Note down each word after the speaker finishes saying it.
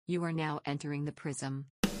You are now entering the prism.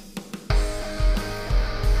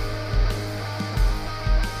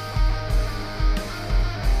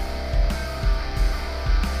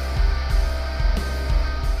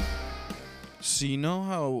 So you know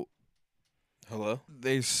how Hello?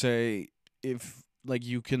 they say if like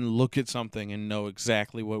you can look at something and know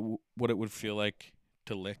exactly what it would feel like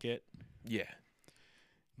to lick it? Yeah.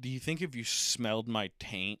 Do you think if you smelled my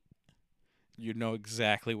taint, you'd know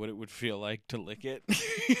exactly what it would feel like to lick it?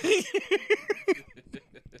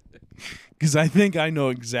 Because I think I know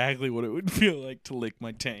exactly what it would feel like to lick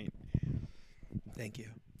my taint. Thank you.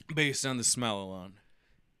 Based on the smell alone.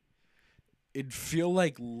 It'd feel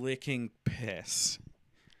like licking piss.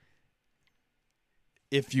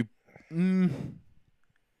 If you...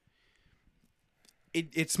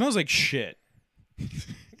 It smells like shit.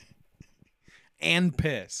 And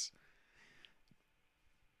piss.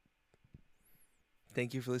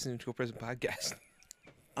 Thank you for listening to a present podcast.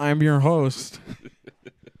 I'm your host.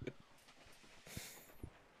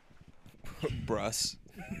 Bruss.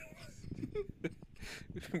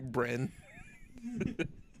 Bren.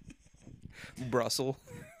 Brussel.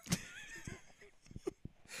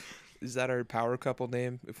 Is that our power couple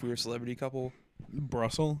name if we were a celebrity couple?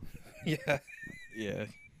 Brussels? Yeah. Yeah.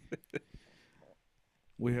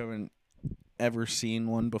 We haven't ever seen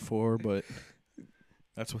one before, but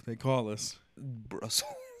that's what they call us. Brussel.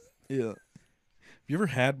 Yeah. Have you ever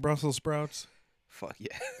had Brussels sprouts? Fuck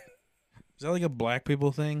yeah. Is that like a black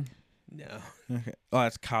people thing? No. Okay. Oh,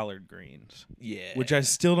 that's collard greens. Yeah. Which I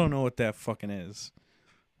still don't know what that fucking is.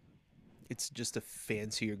 It's just a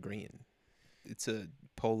fancier green. It's a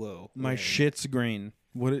polo. My red. shit's green.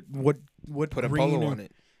 What Put a green polo or- on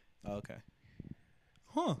it. Oh, okay.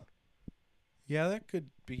 Huh. Yeah, that could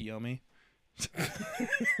be yummy.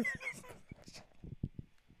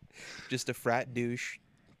 Just a frat douche.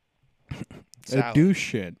 A salad. douche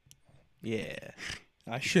shit. Yeah.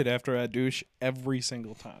 I shit after I douche every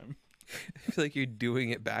single time. I feel like you're doing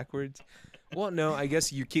it backwards. Well, no, I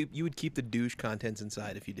guess you would keep the douche contents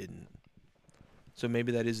inside if you didn't. So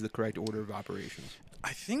maybe that is the correct order of operations.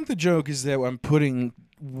 I think the joke is that I'm putting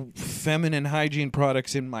feminine hygiene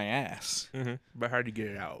products in my ass. Mm-hmm. But how do you get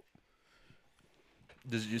it out?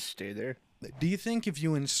 Does it just stay there? Do you think if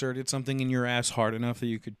you inserted something in your ass hard enough that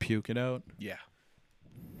you could puke it out? Yeah.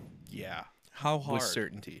 Yeah. How hard With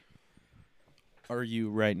certainty. are you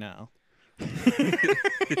right now?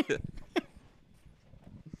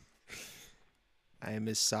 I am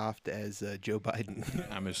as soft as Joe Biden.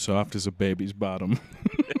 I'm as soft as a baby's bottom.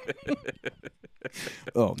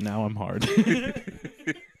 Oh, now I'm hard.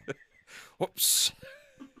 Whoops.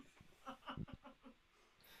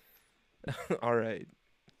 All right.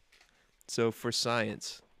 So for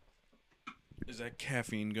science. Is that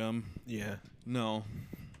caffeine gum? Yeah. No.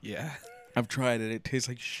 Yeah. I've tried it. It tastes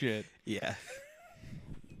like shit. Yeah.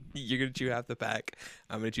 You're going to chew half the pack.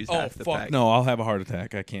 I'm going to choose Oh, half the fuck pack. no. I'll have a heart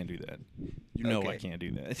attack. I can't do that. You know I Okay. can't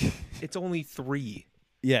do that. It's only 3.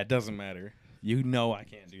 Yeah, it doesn't matter. You know I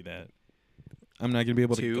can't do that. I'm not going to be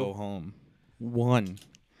able 2? to go home. 1.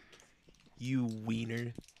 You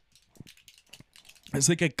wiener. It's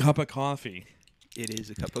like a cup of coffee. It is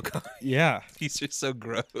a cup of coffee. Yeah. These are so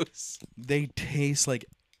gross. They taste like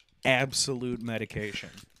absolute medication.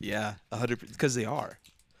 Yeah, 100%. Because they are.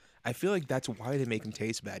 I feel like that's why they make them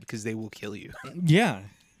taste bad, because they will kill you. Yeah.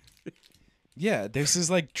 Yeah, this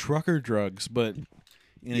is like trucker drugs, but in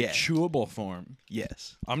Yeah. a chewable form.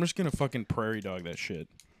 Yes. I'm just going to fucking prairie dog that shit.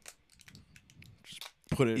 Just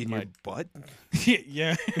put it in In my... your butt?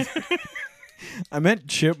 Yeah. I meant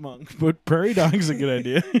chipmunk, but prairie dog's a good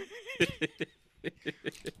idea.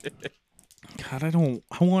 God, I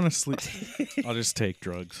want to sleep. I'll just take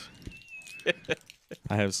drugs.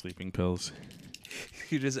 I have sleeping pills.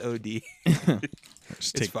 You just OD. I'll just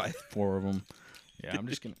It's take fine. 4 of them. Yeah, I'm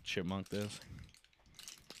just going to chipmunk this.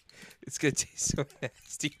 It's going to taste so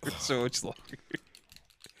nasty for so much longer.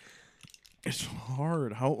 It's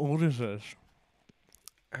hard. How old is this?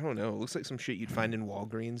 I don't know. It looks like some shit you'd find in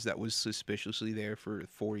Walgreens that was suspiciously there for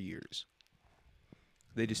 4 years.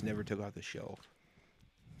 They just never took off the shelf.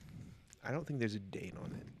 I don't think there's a date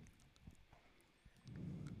on it.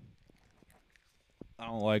 I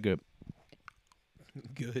don't like it.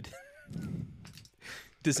 Good.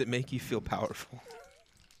 Does it make you feel powerful?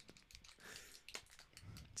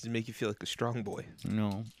 Does it make you feel like a strong boy?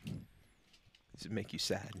 No. Does it make you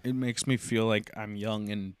sad? It makes me feel like I'm young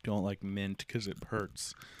and don't like mint because it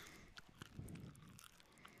hurts.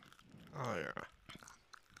 Oh, yeah.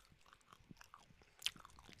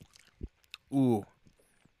 Ooh.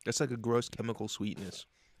 That's like a gross chemical sweetness.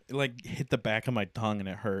 It like hit the back of my tongue and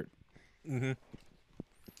it hurt. Mm-hmm.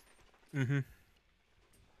 Mm-hmm.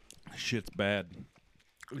 shit's bad.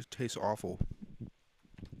 It tastes awful.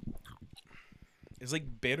 It's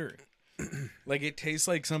like bitter. Like it tastes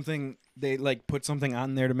like something they like put something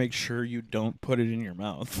on there to make sure you don't put it in your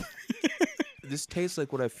mouth. This tastes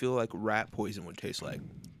like what I feel like rat poison would taste like.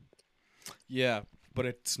 Yeah, but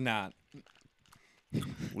it's not.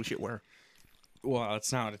 What shit where? Well,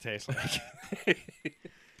 it's not what it tastes like.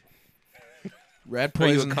 Rat Are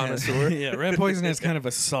you a poison connoisseur? Yeah, rat poison has kind of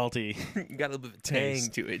a salty. You got a little bit of tang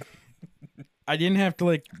Taste. to it. I didn't have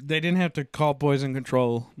to they didn't have to call poison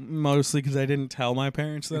control, mostly because I didn't tell my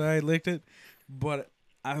parents that I licked it. But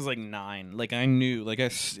I was like 9. Like I knew,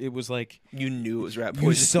 it was like You knew it was rat poison.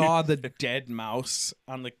 you saw the dead mouse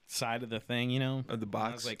on the side of the thing, you know, Of the And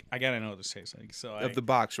box? I was like, I gotta know what this tastes like. So Of the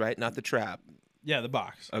box, right? Not the trap. the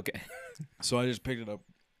box. Okay. So I just picked it up,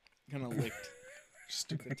 kind of licked,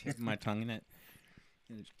 stupid tip of my tongue in it,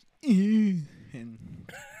 and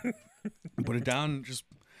put it down. And just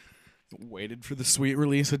waited for the sweet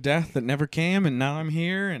release of death that never came, and now I'm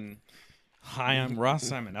here. And hi, I'm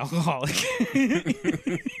Russ. I'm an alcoholic.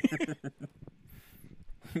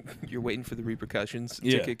 You're waiting for the repercussions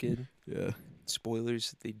Yeah. to kick in. Yeah.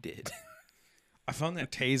 Spoilers, they did. I found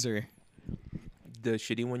that taser. The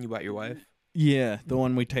shitty one you bought your wife? Yeah, the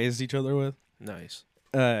one we tased each other with. Nice.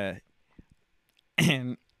 And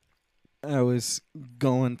I was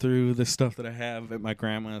going through the stuff that I have at my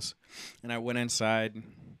grandma's, and I went inside.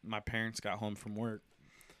 My parents got home from work,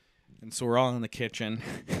 and so we're all in the kitchen.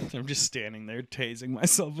 I'm just standing there tasing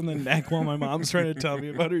myself in the neck while my mom's trying to tell me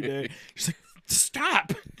about her day. She's like,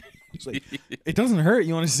 "Stop!" She's like, "It doesn't hurt.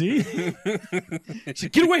 You want to see?" She's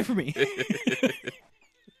like, "Get away from me!"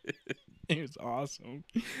 It was awesome.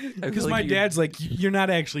 Because my dad's like, "You're not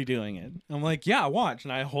actually doing it." I'm like, "Yeah, watch."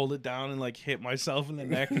 And I hold it down and like hit myself in the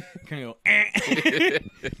neck. Kind of go, eh.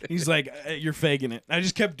 He's like, "You're faking it." I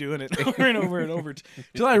just kept doing it over and over and over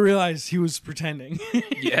till I realized he was pretending.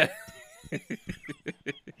 Yeah.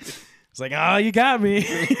 It's like, "Oh, you got me."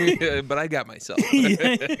 But I got myself.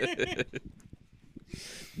 Yeah.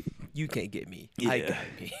 You can't get me. Yeah. I got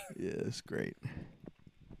me. Yeah, it's great.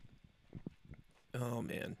 Oh,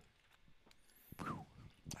 man.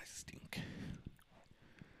 I stink.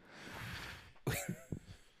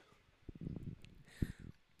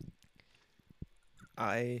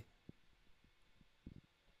 I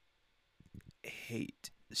hate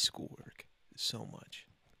schoolwork so much.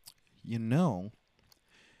 You know,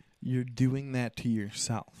 you're doing that to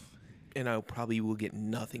yourself. And I probably will get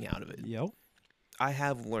nothing out of it. Yep. I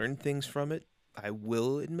have learned things from it. I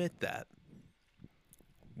will admit that.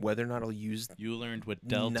 Whether or not I'll use... You learned what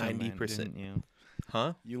delta 90%. meant, didn't you?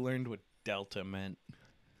 Huh? You learned what delta meant.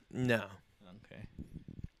 No. Okay.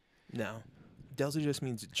 No. Delta just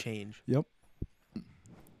means a change. Yep.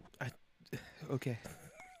 Okay.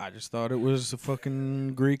 I just thought it was a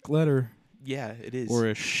fucking Greek letter. Yeah, it is. Or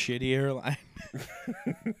a shitty airline.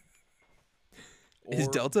 Is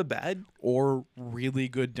Delta bad? Or really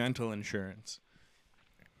good dental insurance.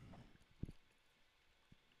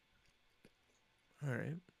 All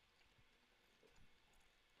right.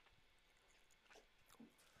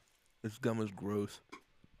 This gum is gross.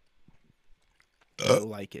 I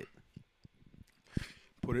like it.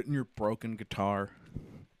 Put it in your broken guitar.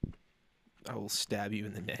 I will stab you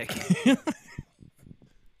in the neck.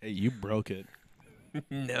 Hey, you broke it.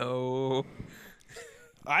 No.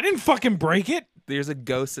 I didn't fucking break it. There's a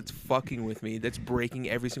ghost that's fucking with me that's breaking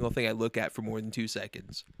every single thing I look at for more than 2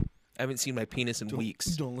 seconds. I haven't seen my penis in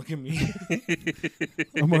weeks. Don't look at me.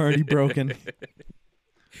 I'm already broken.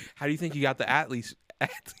 How do you think you got the athlete's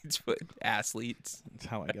foot? Athletes. That's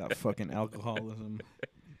how I got fucking alcoholism.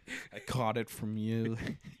 I caught it from you.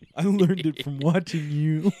 I learned it from watching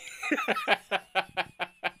you.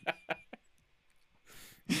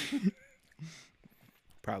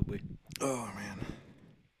 Probably. Oh,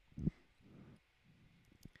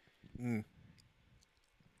 man.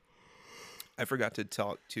 I forgot to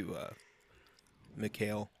talk to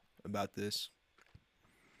Mikhail about this.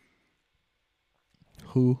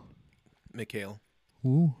 Who? Mikhail,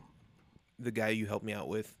 Who? the guy you helped me out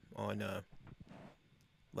with on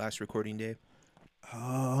last recording day.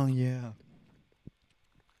 Oh, yeah.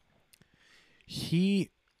 He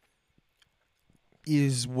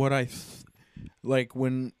is what like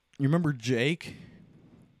when you remember Jake?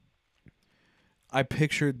 I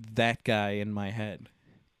pictured that guy in my head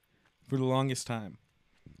for the longest time.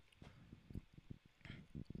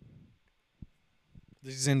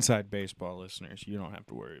 This is inside baseball, listeners. You don't have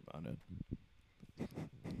to worry about it.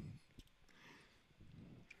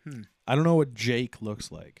 I don't know what Jake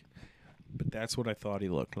looks like, but that's what I thought he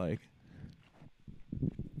looked like.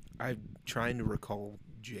 I'm trying to recall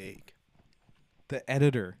Jake. The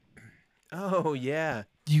editor. Oh yeah,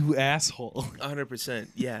 You asshole. 100%.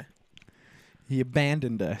 Yeah, He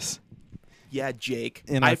abandoned us. yeah, Jake.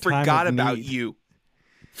 In I a time forgot of about need. you.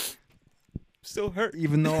 Still hurt.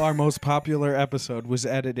 Even though our most popular episode was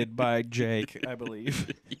edited by Jake, I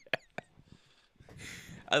believe.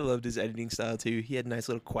 I loved his editing style too. He had nice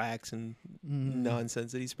little quacks and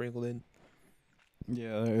nonsense that he sprinkled in.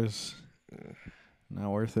 Yeah, that was not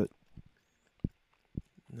worth it.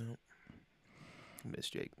 No, miss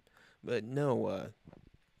Jake, but no.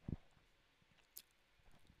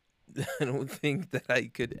 I don't think that I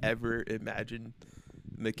could ever imagine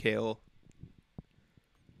Mikhail.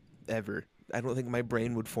 Ever. I don't think my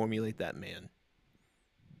brain would formulate that man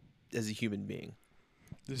as a human being.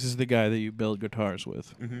 This is the guy that you build guitars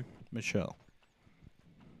with. Mm-hmm. Michelle.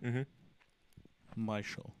 Mm-hmm.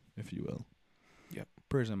 Michel, if you will. Yep.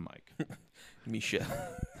 Prison Mike. Michelle.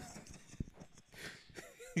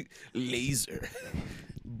 Laser.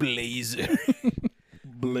 Blazer.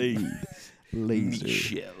 Blade. Laser.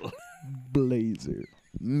 Michelle. Blazer.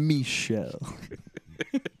 Michelle.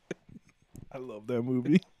 I love that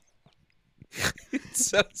movie. It's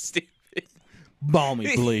so stupid.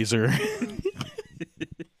 Balmy Blazer.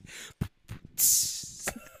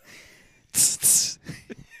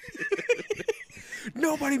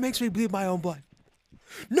 Nobody makes me bleed my own blood.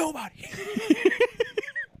 Nobody.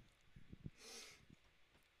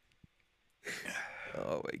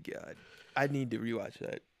 Oh my god. I need to rewatch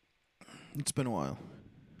that. It's been a while.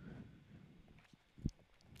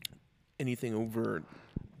 Anything over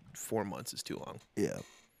 4 months is too long. Yeah.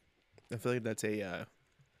 I feel like that's a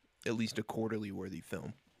at least a quarterly worthy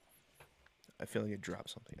film. I feel like it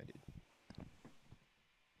dropped something I did.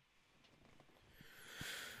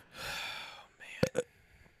 Oh, man.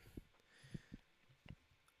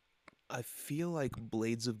 I feel like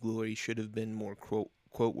Blades of Glory should have been more quote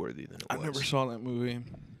worthy than it was. I never saw that movie.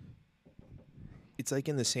 It's like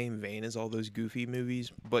in the same vein as all those Goofy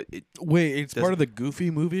movies, but it Wait, it's part doesn't- of the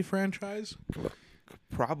Goofy movie franchise?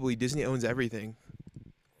 probably Disney owns everything.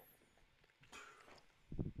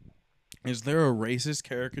 Is there a racist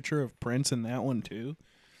caricature of Prince in that one too?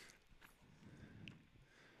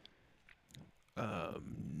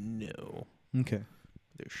 No, Okay.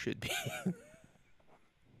 there should be.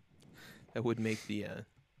 That would make the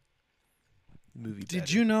movie better.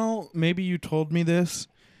 Did you know, maybe you told me this,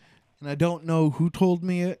 and I don't know who told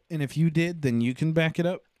me it, and if you did, then you can back it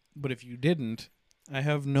up. But if you didn't, I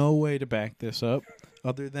have no way to back this up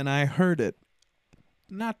other than I heard it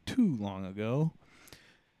not too long ago.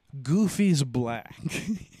 Goofy's black.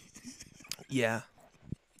 Yeah.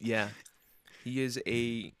 Yeah. He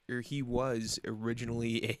was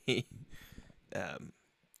originally a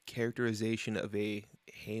characterization of a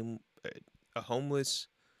homeless,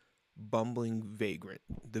 bumbling vagrant,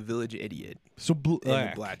 the village idiot, So and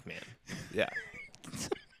black. a black man. Yeah.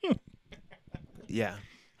 Yeah.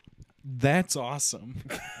 That's awesome.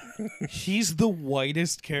 He's the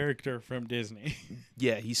whitest character from Disney.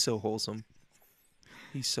 Yeah, he's so wholesome.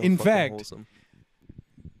 He's so In fucking fact- wholesome.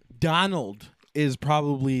 Donald is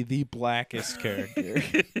probably the blackest character.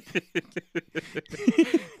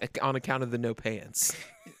 On account of the no pants.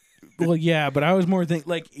 Well, yeah, but I was more thinking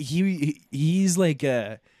like he's like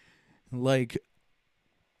a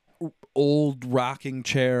old rocking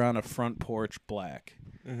chair on a front porch black.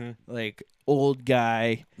 Mm-hmm. Like old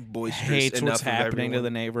guy Boisterous hates enough what's of happening to everyone. the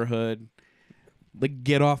neighborhood. Like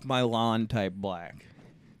get off my lawn type black.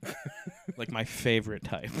 Like my favorite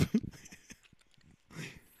type.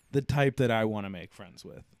 The type that I want to make friends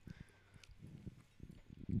with.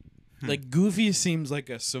 Like Goofy seems like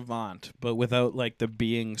a savant, but without like the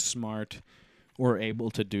being smart or able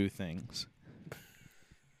to do things.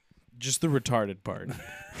 Just the retarded part.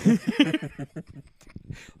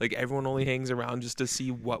 Like everyone only hangs around just to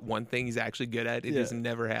see what one thing he's actually good at. It Yeah. just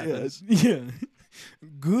never happens. Yeah.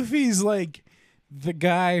 Goofy's like the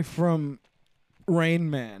guy from Rain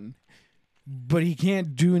Man, but he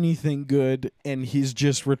can't do anything good and he's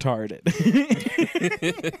just retarded.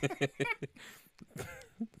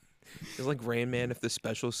 It's like Rain Man if the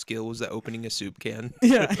special skill was opening a soup can.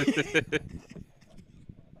 Yeah.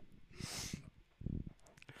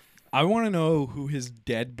 I want to know who his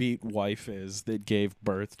deadbeat wife is that gave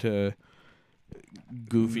birth to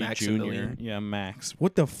Goofy Jr. Maximilian. Yeah, Max.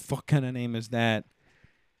 What the fuck kind of name is that?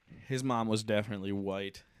 His mom was definitely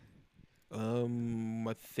white.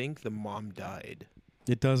 I think the mom died.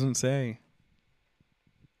 It doesn't say.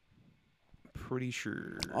 Pretty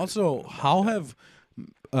sure. Also, how have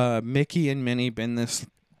Mickey and Minnie been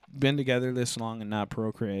together this long and not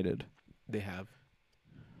procreated? They have.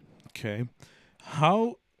 Okay.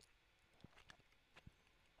 How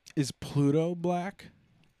is Pluto black?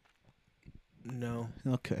 No,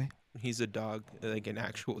 Okay. he's a dog, like an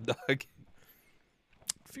actual dog.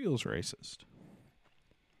 Feels racist.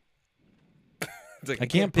 It's like, I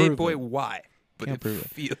can't pinpoint prove it. why, but Can't it prove it.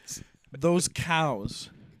 feels. Those cows.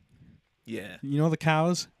 Yeah, You know the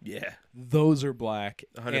cows? yeah, Those are black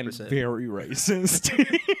 100%. and very racist.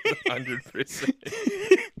 100%.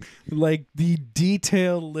 Like the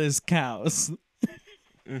detailless cows.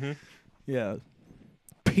 Mm-hmm. Yeah.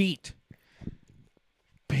 Pete.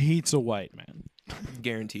 Pete's a white man.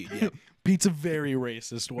 Guaranteed. Yep. Pete's a very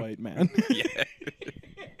racist white man. Yeah.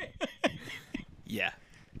 Yeah.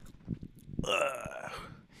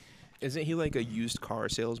 Isn't he like a used car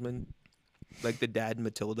salesman? Like the dad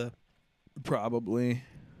Matilda? Probably.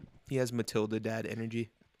 He has Matilda dad energy.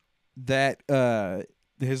 That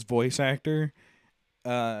his voice actor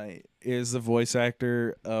is the voice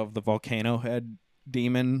actor of the volcano head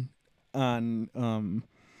demon on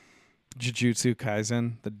Jujutsu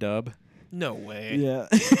Kaisen, the dub. No way. Yeah.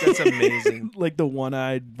 That's amazing. Like the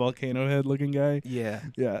one-eyed volcano head looking guy. Yeah.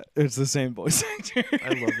 Yeah, it's the same voice actor.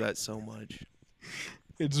 I love that so much.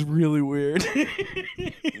 It's really weird.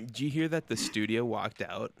 Did you hear that the studio walked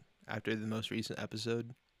out after the most recent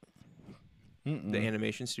episode? Mm-mm. The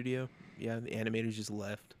animation studio? Yeah, the animators just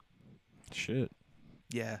left. Shit.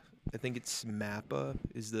 Yeah. I think it's Mappa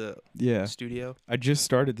is the Yeah. studio. I just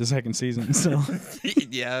started the second season, so.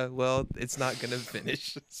 Yeah, well, it's not going to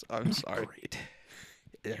finish. So I'm sorry. Great.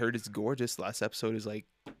 I heard it's gorgeous. Last episode is like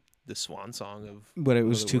the swan song of. But it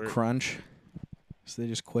was of the too work. crunch, so they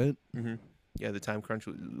just quit. Mm-hmm. Yeah, the time crunch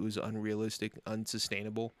was unrealistic,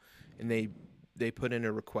 unsustainable, and they put in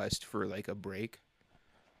a request for like a break,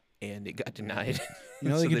 and it got denied. You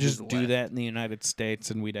know, So they could just do left. that in the United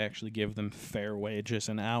States, and we'd actually give them fair wages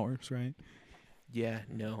and hours, right? Yeah,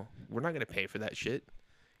 no, we're not gonna pay for that shit.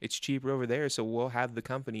 It's cheaper over there, so we'll have the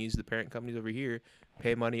companies, the parent companies over here,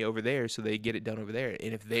 pay money over there, so they get it done over there.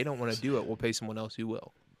 And if they don't want to do it, we'll pay someone else who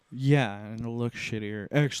will. Yeah, and it'll look shittier.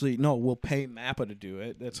 Actually, no, we'll pay Mappa to do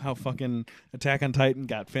it. That's how fucking Attack on Titan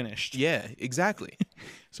got finished. Yeah, exactly.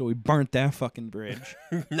 So we burnt that fucking bridge.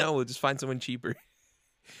 No, we'll just find someone cheaper.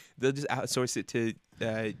 They'll just outsource it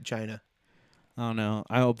to China. I don't know.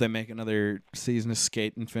 I hope they make another season of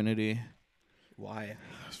Skate Infinity. Why?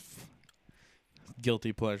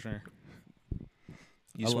 Guilty pleasure.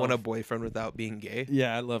 You just want a boyfriend without being gay?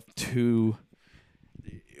 Yeah, I love two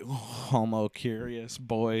homo-curious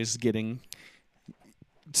boys getting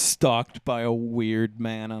stalked by a weird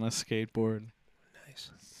man on a skateboard. Nice.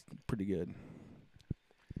 Pretty good.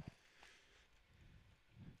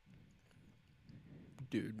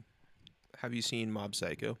 Dude, have you seen Mob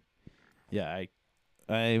Psycho? Yeah,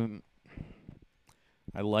 I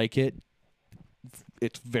like it.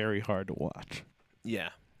 It's very hard to watch. Yeah.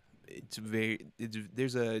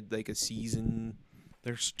 There's a season.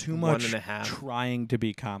 There's too 1.5. much trying to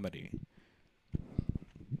be comedy.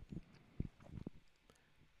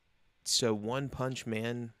 So One Punch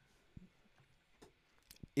Man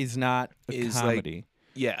Is not a is comedy.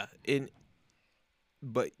 yeah,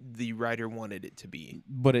 but the writer wanted it to be.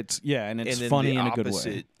 But it's and it's and then funny the in a good way.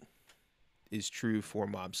 opposite is true for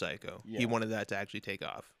Mob Psycho. Yeah. He wanted that to actually take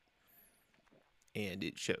off. And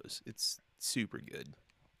it shows. It's super good.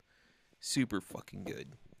 Super fucking good.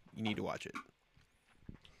 You need to watch it.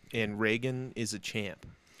 And Reagan is a champ.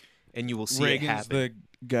 And you will see it Reagan's happen. the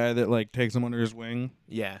guy that like takes him under his wing.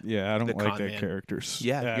 Yeah. Yeah, I don't The like con that man. character.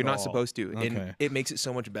 Yeah, at you're not all. supposed to. Okay. And it makes it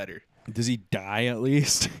so much better. Does he die at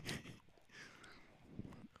least?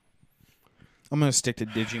 I'm gonna stick to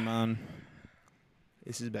Digimon.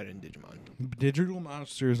 This is better than Digimon. Digital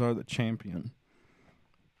monsters are the champion.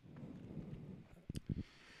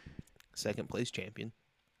 Second place champion.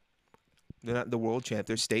 They're not the world champ.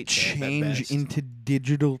 They're state champ at Change best. into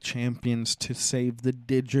digital champions to save the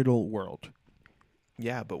digital world.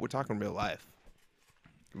 Yeah, but we're talking real life.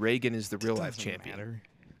 Reagan is the real life Doesn't champion. matter.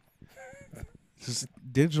 Just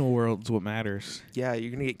digital world's what matters. Yeah, you're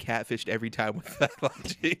gonna get catfished every time with that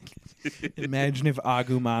logic. Imagine if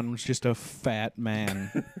Agumon was just a fat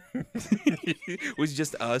man. It was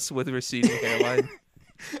just us with a receding hairline.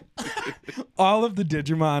 All of the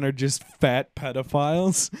Digimon are just fat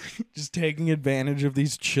pedophiles, just taking advantage of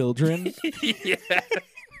these children. Yeah.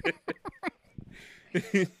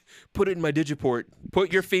 Put it in my digiport.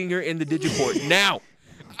 Put your finger in the digiport now.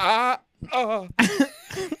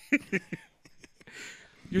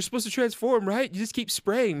 You're supposed to transform, right? You just keep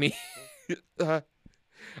spraying me.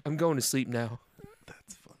 I'm going to sleep now.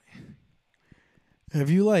 That's funny. Have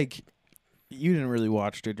you you didn't really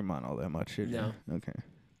watch Digimon all that much, did you? No. Okay.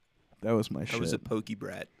 That was my I shit. was a pokey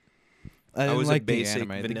brat. I didn't was a like basic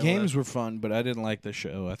the anime. The vanilla- games were fun, but I didn't like the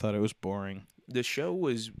show. I thought it was boring. The show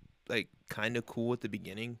was like kind of cool at the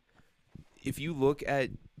beginning. If you look at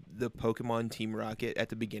the Pokemon Team Rocket at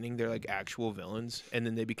the beginning, they're like actual villains, and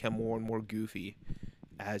then they become more and more goofy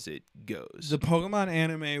as it goes. The Pokemon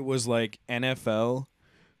anime was like NFL,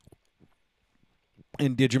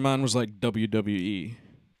 and Digimon was like WWE.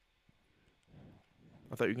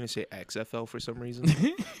 I thought you were going to say XFL for some reason,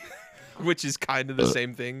 which is kind of the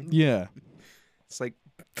same thing. Yeah. It's like,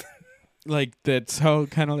 Like, that's how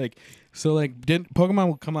kind of like... So, like, Pokemon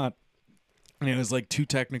would come out, and it was like too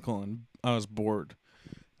technical, and I was bored.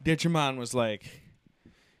 Digimon was like,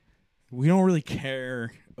 we don't really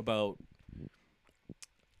care about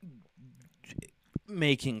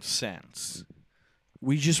making sense.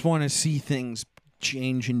 We just want to see things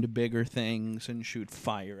change into bigger things and shoot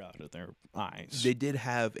fire out of their eyes. they did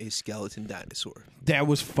have a skeleton dinosaur. That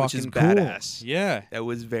was fucking Which is cool. badass. Yeah. That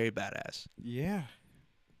was very badass. Yeah.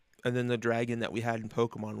 And then the dragon that we had in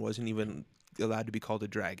Pokemon wasn't even allowed to be called a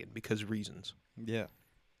dragon because reasons. Yeah.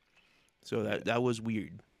 So that was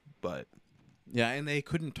weird, but Yeah, and they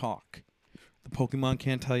couldn't talk. The Pokemon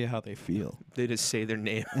can't tell you how they feel. they just say their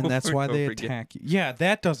name. And that's over why and they over again. attack you. Yeah,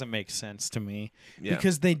 that doesn't make sense to me. Yeah.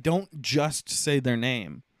 Because they don't just say their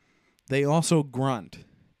name. They also grunt.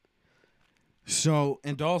 So,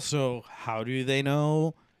 and also, how do they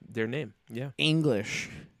know Their name. Yeah. English?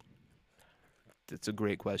 That's a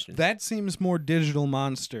great question. That seems more Digital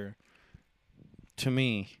Monster to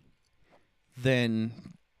me than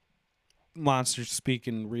monsters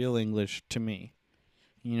speaking real English to me.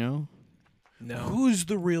 You know? no. Who's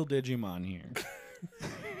the real Digimon here?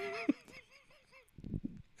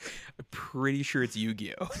 I'm pretty sure it's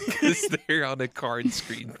Yu-Gi-Oh! Because they're on a card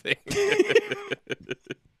screen thing.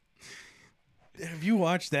 Have you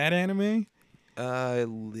watched that anime? A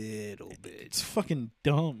little bit. It's fucking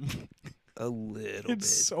dumb. A little It's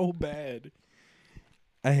bit. so bad.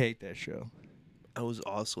 I hate that show. I was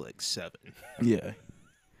also like 7. Yeah.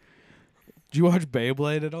 Did you watch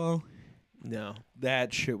Beyblade at all? No.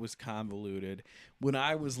 That shit was convoluted. When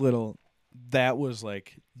I was little, that was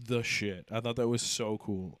like the shit. I thought that was so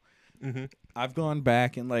cool. Mm-hmm. I've gone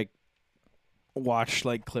back and like watched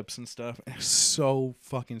like clips and stuff. And it's so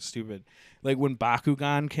fucking stupid. Like when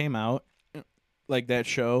Bakugan came out, like that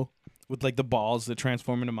show with like the balls that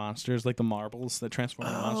transform into monsters, like the marbles that transform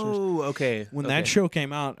into monsters. Oh, okay. When okay. that show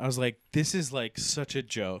came out, I was like, this is like such a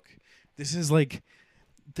joke. This is like,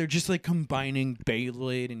 they're just like combining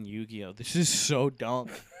Beyblade and Yu-Gi-Oh! This is so dumb.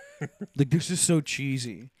 Like, this is so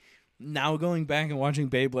cheesy. Now going back and watching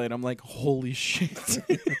Beyblade, I'm like, holy shit.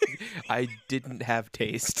 I didn't have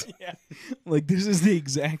taste. Yeah. Like, this is the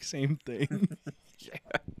exact same thing. Yeah.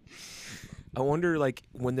 I wonder, like,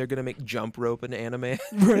 when they're gonna make jump rope an anime.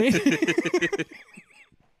 Right?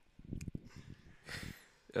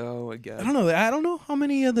 Oh my god. I don't know. I don't know how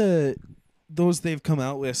many of those they've come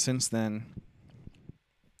out with since then.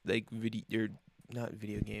 Like or not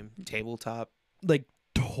video game, tabletop. Like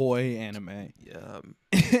toy anime.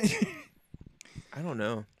 I don't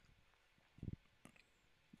know.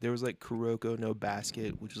 There was like Kuroko no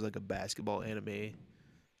Basket, which was like a basketball anime. It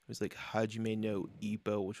was like Hajime no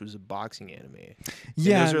Ippo, which was a boxing anime.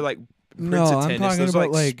 Yeah. And those are like Prince No, of I'm Tennis. talking Those are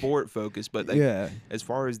about, like, sport focused, but like yeah. as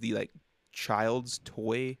far as the like child's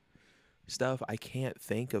toy stuff, I can't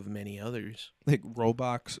think of many others. Like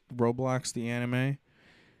Roblox the anime.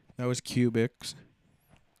 That was Cubics.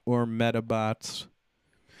 Or Metabots.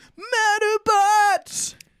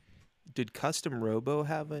 Metabots! Did Custom Robo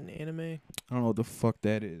have an anime? I don't know what the fuck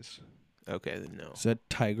that is. Okay, then no. Is that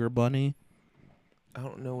Tiger Bunny? I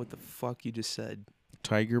don't know what the fuck you just said.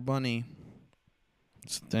 Tiger Bunny.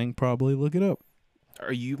 It's a thing, probably. Look it up.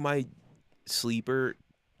 Are you my sleeper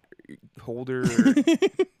holder?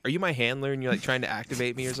 Are you my handler and you're like trying to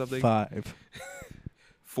activate me or something? 5.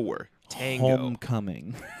 4. Tango.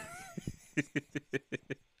 Homecoming.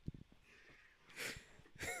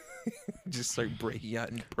 Just start breaking out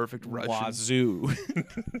in perfect Russian. Wazoo.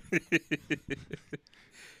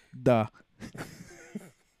 Duh.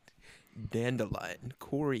 Dandelion.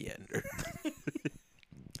 Coriander.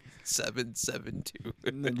 772.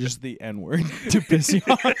 And then just the N-word to piss you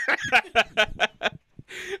off.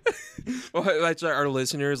 Well, that's our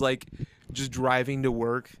listeners like just driving to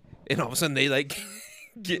work and all of a sudden they like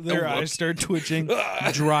get Their a look. eyes start twitching.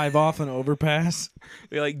 Drive off an overpass.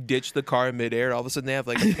 They like ditch the car in midair. All of a sudden they have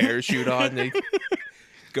like a parachute on. They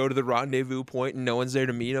go to the rendezvous point and no one's there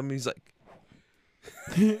to meet him. He's like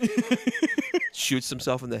shoots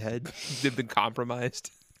himself in the head. They've been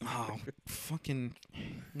compromised. Oh, fucking...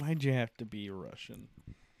 Why'd you have to be Russian?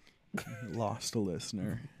 Lost a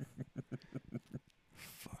listener.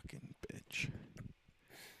 Fucking bitch.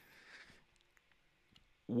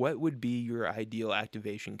 What would be your ideal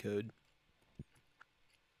activation code?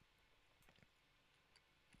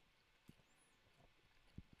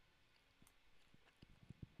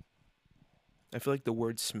 I feel like the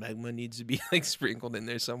word smegma needs to be like sprinkled in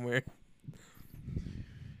there somewhere.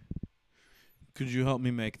 Could you help me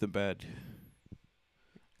make the bed?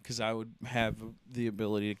 Because I would have the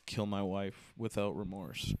ability to kill my wife without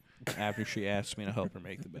remorse after she asked me to help her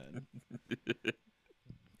make the bed.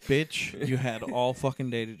 Bitch, you had all fucking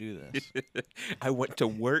day to do this. I went to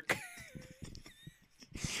work.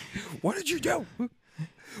 What did you do?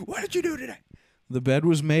 What did you do today? The bed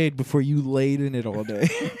was made before you laid in it all day.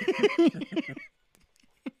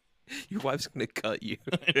 Your wife's gonna cut you.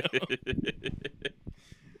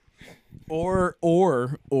 Or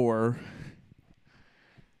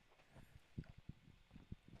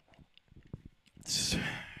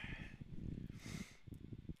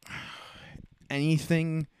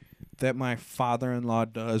anything that my father-in-law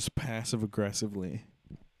does passive-aggressively.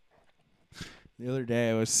 The other day,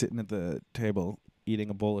 I was sitting at the table eating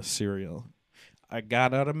a bowl of cereal. I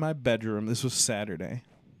got out of my bedroom. This was Saturday.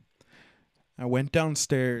 I went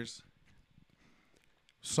downstairs,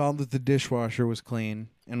 saw that the dishwasher was clean,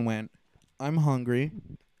 and went, I'm hungry.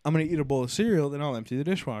 I'm going to eat a bowl of cereal, then I'll empty the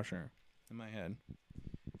dishwasher. In my head.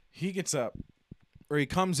 He gets up. Or he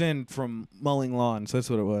comes in from mowing lawns. That's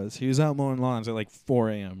what it was. He was out mowing lawns at like 4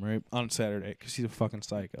 a.m., right? On Saturday, because he's a fucking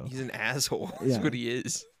psycho. He's an asshole. That's what he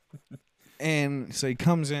is. And so he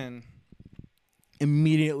comes in,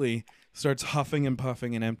 immediately starts huffing and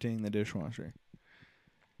puffing and emptying the dishwasher.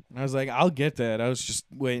 And I was like, I'll get that. I was just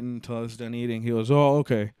waiting until I was done eating. He goes, oh,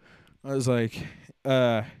 okay. I was like,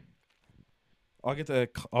 I'll get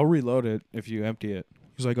that. I'll reload it if you empty it.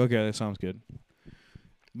 He's like, okay, that sounds good.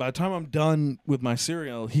 By the time I'm done with my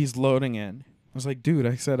cereal, he's loading it. I was like, dude,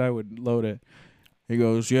 I said I would load it. He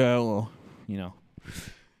goes, yeah, well, you know,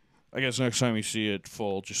 I guess next time you see it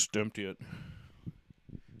full, just empty it.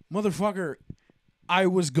 Motherfucker, I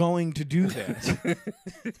was going to do that.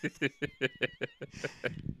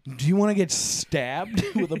 Do you want to get stabbed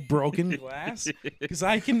with a broken glass? Because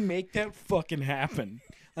I can make that fucking happen.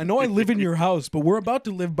 I know I live in your house, but we're about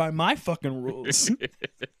to live by my fucking rules.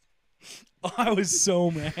 I was so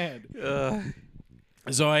mad.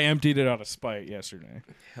 So I emptied it out of spite yesterday.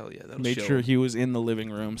 Hell yeah. Made sure he was in the living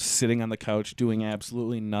room, sitting on the couch, doing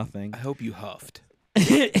absolutely nothing. I hope you huffed.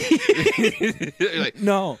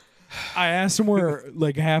 No. I asked him where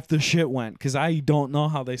like half the shit went, because I don't know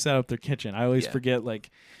how they set up their kitchen. I always forget like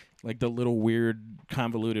the little weird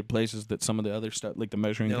convoluted places that some of the other stuff, like the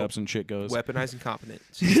measuring cups and shit goes. Weaponized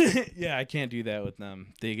incompetence. Yeah, I can't do that with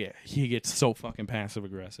them. He gets so fucking passive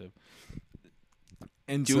aggressive.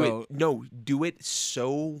 And do it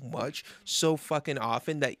so much, so fucking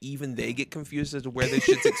often that even they get confused as to where their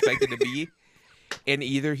shit's expected to be. And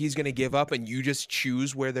either he's going to give up and you just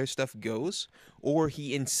choose where their stuff goes, or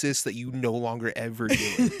he insists that you no longer ever do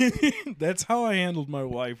it. That's how I handled my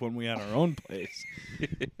wife when we had our own place.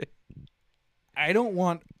 I don't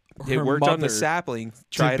want her It worked on the sapling.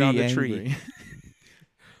 Try it on the tree.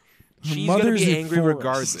 She's going to be angry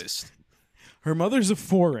regardless. Her mother's a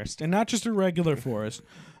forest, and not just a regular forest.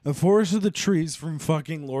 A forest of the trees from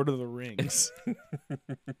fucking Lord of the Rings.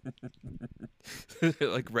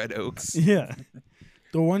 Like red oaks. Yeah.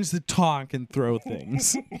 The ones that talk and throw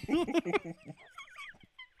things.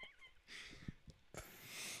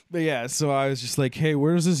 But yeah, so I was just like, hey,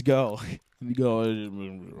 where does this go? And you go,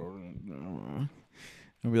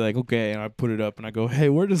 I'll be like, okay, and I put it up, and I go, hey,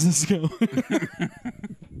 where does this go?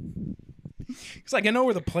 It's like, I know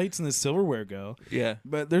where the plates and the silverware go. Yeah.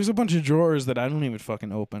 But there's a bunch of drawers that I don't even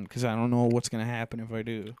fucking open because I don't know what's going to happen if I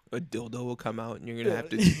do. A dildo will come out and you're going to have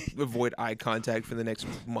to avoid eye contact for the next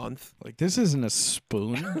month. Like, this isn't a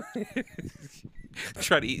spoon.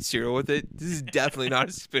 Try to eat cereal with it. This is definitely not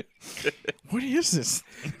a spoon. What is this?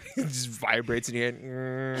 It just vibrates in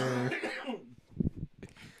your head.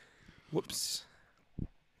 Whoops.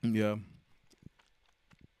 Yeah.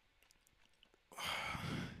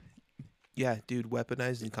 Yeah, dude,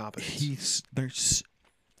 weaponized incompetence.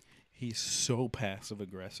 He's so passive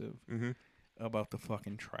aggressive about the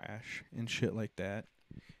fucking trash and shit like that.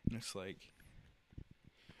 And it's like,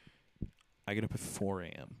 I get up at 4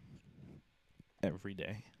 a.m. every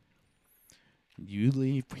day. You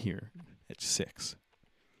leave here at 6.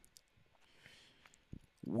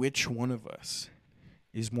 Which one of us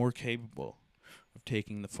is more capable of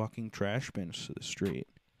taking the fucking trash bins to the street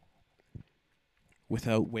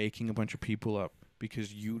without waking a bunch of people up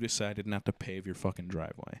because you decided not to pave your fucking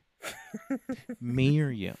driveway? Me or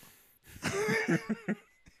you?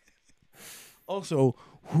 Also,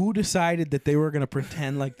 who decided that they were going to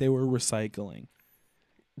pretend like they were recycling?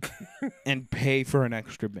 and pay for an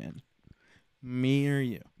extra bin? Me or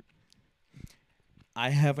you? I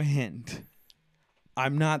have a hint.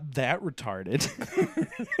 I'm not that retarded.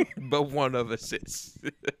 But one of us is.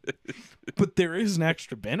 But there is an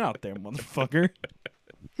extra bin out there, motherfucker.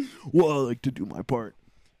 Well, I like to do my part.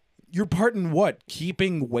 Your part in what?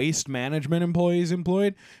 Keeping waste management employees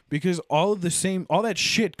employed? Because all that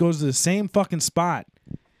shit goes to the same fucking spot.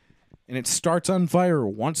 And it starts on fire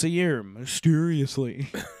once a year, mysteriously.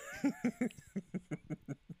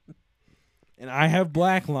 And I have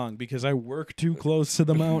black lung because I work too close to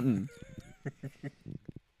the mountain.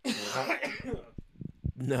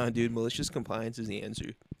 Nah, dude, malicious compliance is the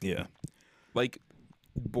answer. Yeah. Like,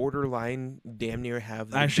 borderline damn near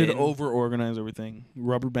have the I should bin. over-organize everything.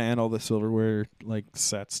 Rubber band all the silverware, like,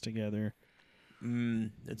 sets together.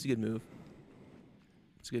 That's a good move.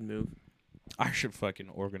 It's a good move. I should fucking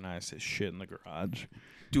organize this shit in the garage.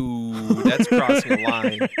 Dude, that's crossing a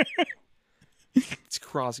line. It's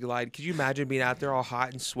crossing a line. Could you imagine being out there all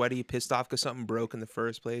hot and sweaty, pissed off because something broke in the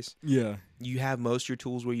first place? Yeah. You have most of your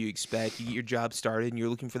tools where you expect. You get your job started, and you're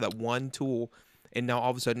looking for that one tool, and now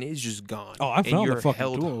all of a sudden it's just gone. Oh, I and found you're the fucking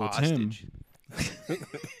held tool. It's him. hostage.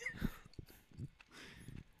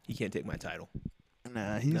 You can't take my title.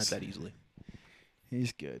 Nah, Not that easily.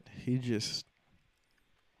 He's good. He just...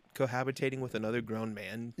 Cohabitating with another grown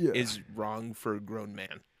man is wrong for a grown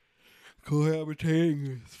man. Cohabitating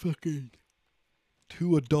with fucking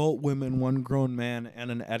 2 adult women, 1 grown man,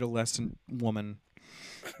 and an adolescent woman.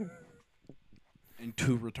 And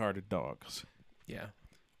 2 retarded dogs. Yeah.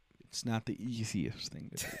 It's not the easiest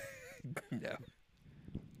thing to do. No.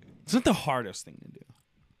 It's not the hardest thing to do.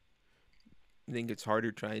 I think it's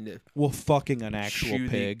harder trying to... Well, fucking an actual Shoot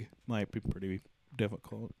pig might be pretty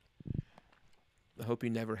difficult. I hope you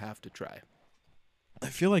never have to try. I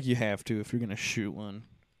feel like you have to if you're going to shoot one.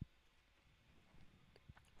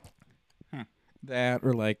 That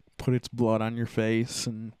or, like, put its blood on your face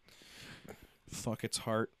and fuck its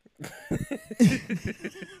heart.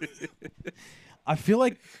 I feel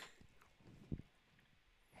like...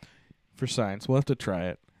 For science, we'll have to try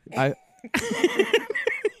it.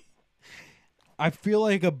 I feel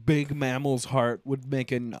like a big mammal's heart would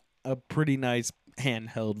make a pretty nice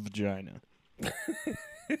handheld vagina.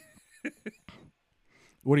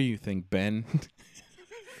 What do you think, Ben?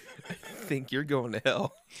 I think you're going to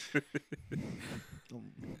hell.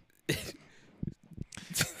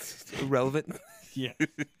 Irrelevant. Yeah.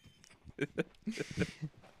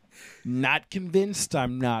 Not convinced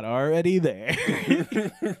I'm not already there.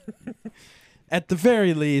 At the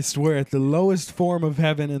very least, we're at the lowest form of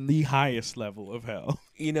heaven and the highest level of hell.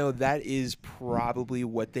 You know, that is probably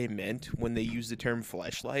what they meant when they used the term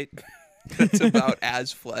fleshlight. That's about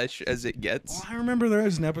as flesh as it gets. Well, I remember there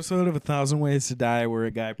was an episode of 1,000 Ways to Die where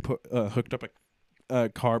a guy hooked up a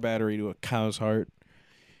car battery to a cow's heart,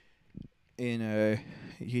 and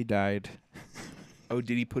he died. Oh,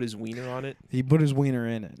 did he put his wiener on it? He put his wiener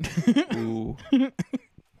in it. Ooh.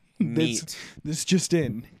 Neat. This just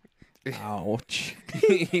in. Ouch.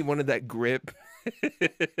 He wanted that grip.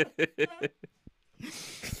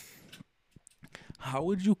 How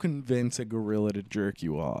would you convince a gorilla to jerk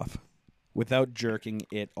you off without jerking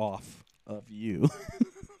it off of you?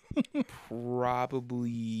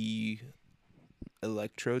 Probably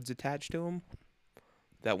electrodes attached to him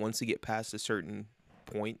that once they get past a certain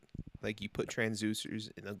point, like you put transducers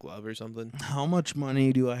in a glove or something. How much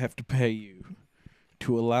money do I have to pay you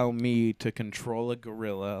to allow me to control a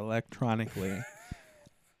gorilla electronically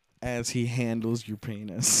as he handles your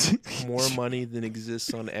penis? More money than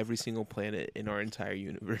exists on every single planet in our entire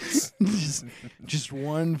universe. just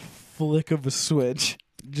one flick of a switch.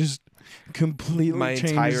 Just completely My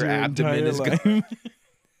changes entire your abdomen entire is life. gone.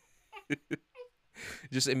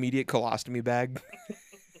 Just immediate colostomy bag.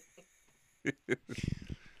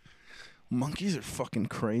 Monkeys are fucking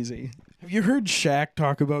crazy. Have you heard Shaq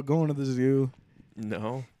talk about going to the zoo?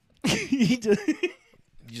 No. He just... You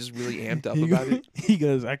just really amped up about it. He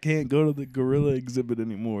goes, I can't go to the gorilla exhibit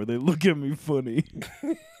anymore. They look at me funny.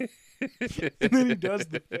 And then he does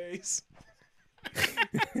the face.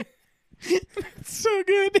 It's so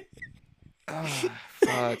good.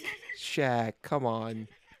 Fuck. Shaq, come on.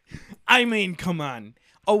 I mean, come on.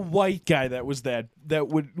 A white guy that would,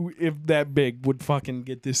 if that big, would fucking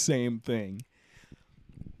get the same thing.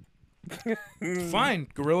 Fine.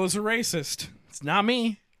 Gorillas are racist. It's not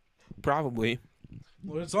me. Probably.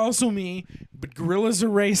 Well, it's also me, but gorillas are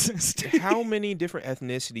racist. How many different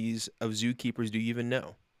ethnicities of zookeepers do you even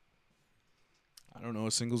know? I don't know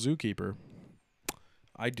a single zookeeper.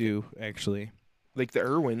 I do, actually. Like the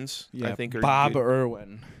Irwins, Yeah, I think are Bob good.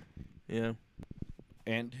 Irwin. Yeah.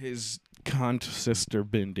 And his cunt sister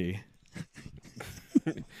Bindi.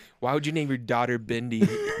 Why would you name your daughter Bindi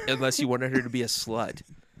unless you wanted her to be a slut?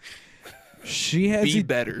 She has Be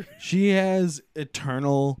better. She has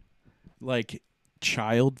eternal, like,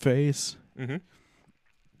 child face. Mm-hmm.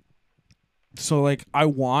 So, like, I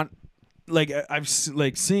want, like,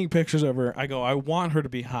 like seeing pictures of her. I go, I want her to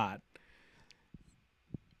be hot.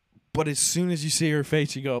 But as soon as you see her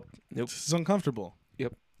face, you go, Nope. This is uncomfortable.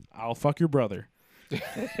 Yep. I'll fuck your brother.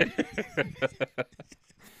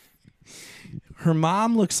 Her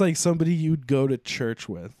mom looks like somebody you'd go to church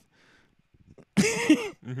with.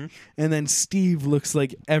 Mm-hmm. And then Steve looks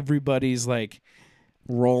like everybody's, like,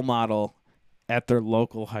 role model at their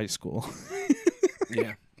local high school.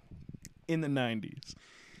 Yeah. In the 90s.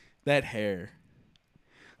 That hair.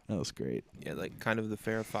 That was great. Yeah, like kind of the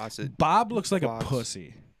Farrah Fawcett. Bob looks like Fox. a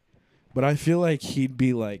pussy. But I feel like he'd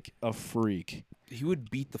be like a freak. He would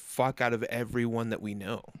beat the fuck out of everyone that we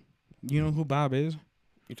know. You know who Bob is?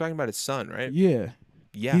 You're talking about his son, right? Yeah.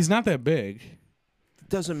 Yeah. He's not that big.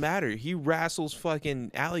 Doesn't matter. He wrestles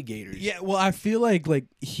fucking alligators. Yeah, well, I feel like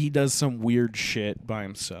he does some weird shit by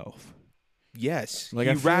himself. Yes. Like,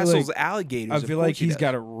 he I feel wrestles like- alligators. I Of feel course like he he's does.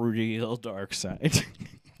 got a real dark side.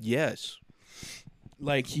 Yes.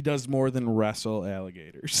 Like, he does more than wrestle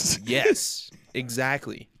alligators. Yes.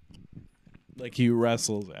 Exactly. Like, he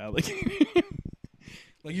wrestles alligators.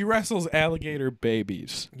 Like, he wrestles alligator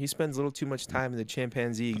babies. He spends a little too much time in the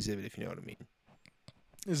chimpanzee exhibit, if you know what I mean.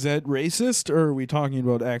 Is that racist, or are we talking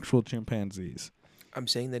about actual chimpanzees? I'm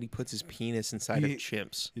saying that he puts his penis inside He- of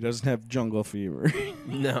chimps. He doesn't have jungle fever.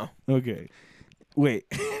 No. Okay. Wait.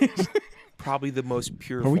 Probably the most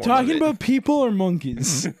pure Are we form of talking it. about people or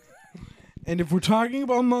monkeys? And if we're talking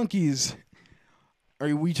about monkeys,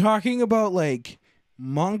 are we talking about, like,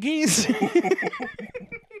 monkeys?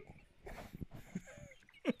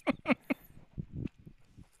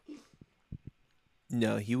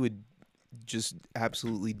 No, he would just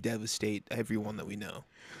absolutely devastate everyone that we know.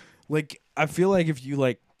 Like, I feel like if you,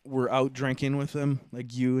 like, were out drinking with him,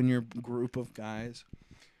 like you and your group of guys,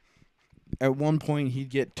 at one point he'd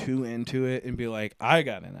get too into it and be like, I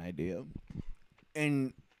got an idea.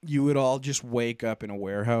 And you would all just wake up in a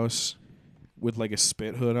warehouse with, like, a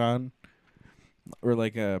spit hood on or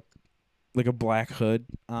like a black hood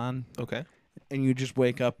on, Okay. and you just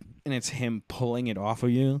wake up and it's him pulling it off of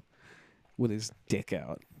you with his dick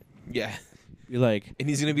out. Yeah. You're like, And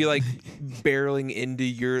he's gonna be like barreling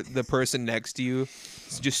into the person next to you,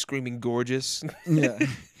 just screaming gorgeous. yeah.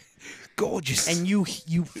 Gorgeous. And you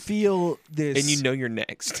feel this, and you know you're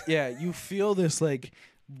next. yeah, you feel this, like,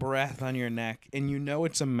 breath on your neck, and you know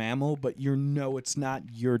it's a mammal, but you know it's not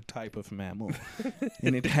your type of mammal.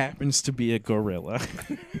 And it happens to be a gorilla.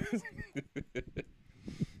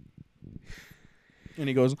 And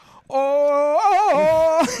he goes,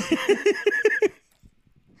 oh!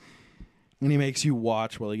 And he makes you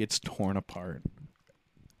watch while he gets torn apart.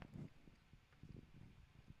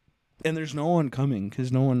 And there's no one coming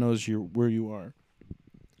because no one knows where you are.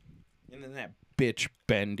 And then that bitch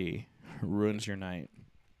Bendy ruins your night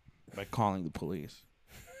by calling the police.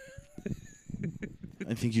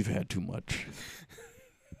 I think you've had too much.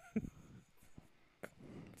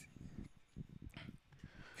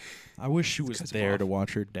 I wish she was cuts him there off. to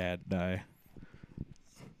watch her dad die.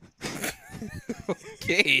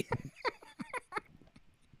 Okay.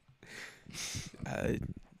 I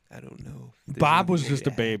don't know. if there's Bob anything was they just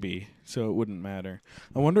a add. baby, so it wouldn't matter.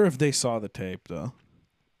 I wonder if they saw the tape, though.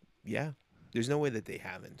 Yeah. There's no way that they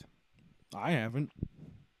haven't. I haven't.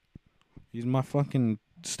 He's my fucking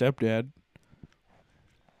stepdad.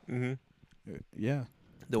 Mm-hmm. Yeah.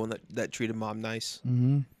 The one that treated mom nice.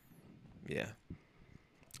 Mm-hmm. Yeah.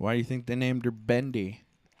 Why do you think they named her Bendy?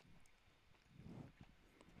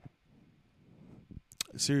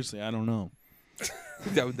 Seriously, I don't know.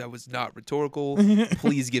 That was not rhetorical.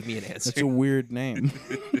 Please give me an answer. That's a weird name.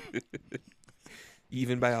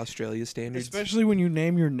 Even by Australia standards. Especially when you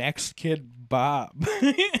name your next kid Bob.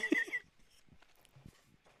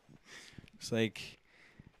 It's like,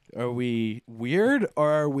 are we weird or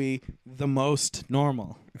are we the most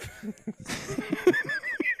normal?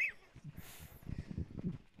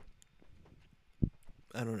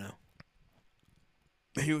 I don't know.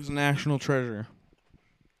 He was a national treasure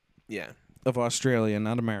Yeah. of Australia,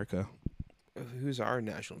 not America. Who's our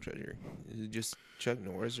national treasure? Is it just Chuck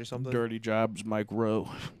Norris or something? Dirty Jobs, Mike Rowe,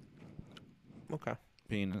 Okay.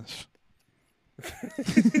 penis.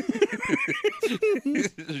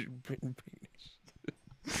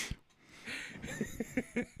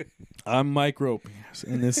 I'm Mike Rowe, penis,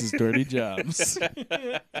 and this is Dirty Jobs.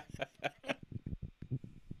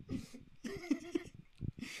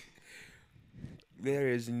 There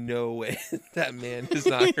is no way that man has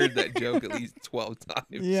not heard that joke at least 12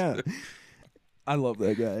 times. Yeah. I love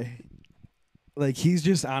that guy. Like, he's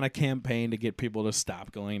just on a campaign to get people to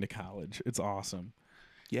stop going to college. It's awesome.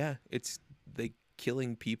 Yeah, it's like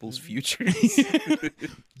killing people's futures.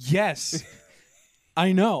 Yes.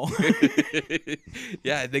 I know.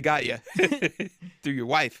 Yeah, they got you. Through your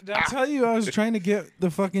wife. Did I tell you I was trying to get the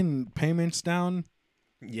fucking payments down?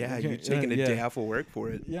 Yeah, Okay, you're taking a yeah. day off of work for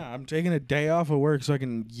it. Yeah, I'm taking a day off of work so I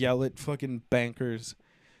can yell at fucking bankers.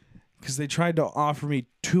 Because they tried to offer me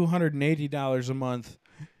 $280 a month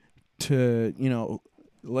to,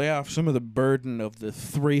 lay off some of the burden of the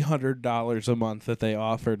 $300 a month that they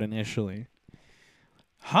offered initially.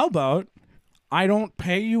 How about I don't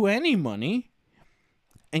pay you any money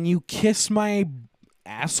and you kiss my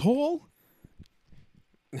asshole?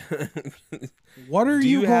 What are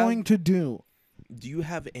you going to do? Do you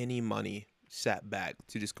have any money sat back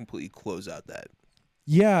to just completely close out that?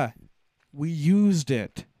 Yeah, we used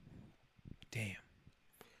it. Damn.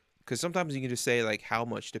 Because sometimes you can just say, like, how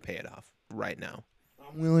much to pay it off right now.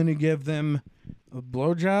 I'm willing to give them a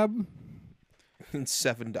blowjob.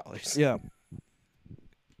 $7. Yeah.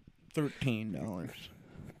 $13.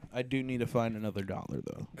 I do need to find another dollar,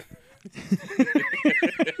 though.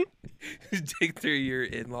 Dig through your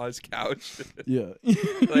in-laws' couch. Yeah.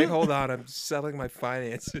 Like, hold on, I'm selling my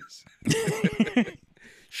finances.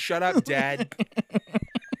 Shut up, Dad.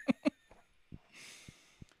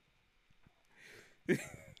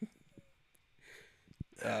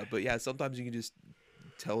 But yeah, sometimes you can just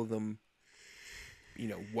tell them,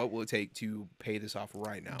 what will it take to pay this off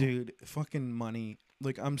right now? Dude, fucking money.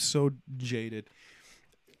 Like, I'm so jaded.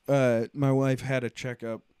 My wife had a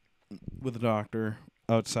checkup with a doctor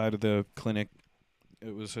outside of the clinic.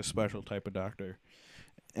 It was a special type of doctor.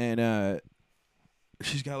 And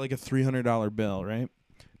she's got like a $300 bill, right?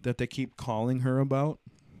 That they keep calling her about.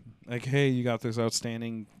 Like, hey, you got this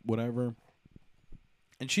outstanding whatever.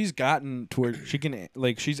 And she's gotten to where she can,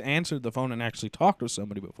 like, she's answered the phone and actually talked with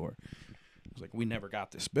somebody before. I was like, we never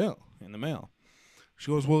got this bill in the mail.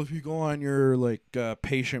 She goes, well, if you go on your, like,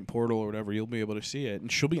 patient portal or whatever, you'll be able to see it.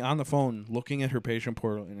 And she'll be on the phone looking at her patient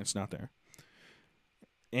portal, and it's not there.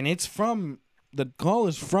 And it's the call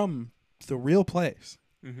is from the real place.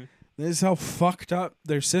 Mm-hmm. This is how fucked up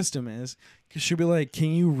their system is. Because she'll be like,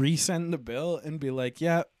 can you resend the bill? And be like,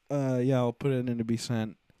 yeah, I'll put it in to be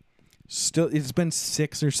sent. Still, it's been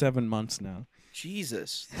 6 or 7 months now.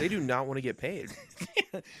 Jesus, they do not want to get paid.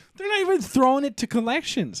 They're not even throwing it to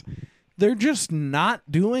collections. They're just not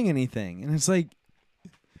doing anything. And it's like,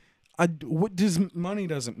 money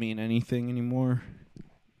doesn't mean anything anymore.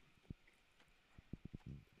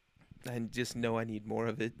 I just know I need more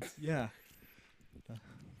of it. Yeah.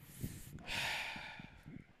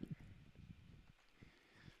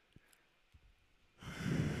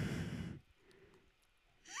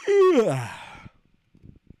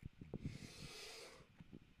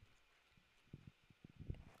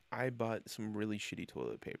 I bought some really shitty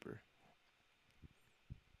toilet paper.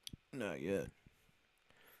 Not yet.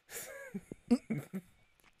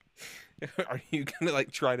 Are you gonna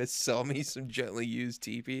like try to sell me some gently used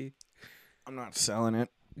TP? I'm not selling it.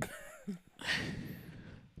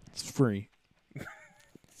 It's free.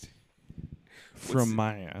 From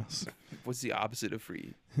my ass. What's the opposite of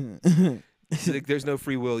free? It's like there's no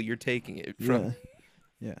free will. You're taking it from.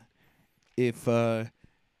 Yeah. If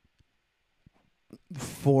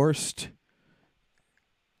forced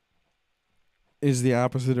is the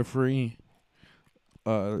opposite of free,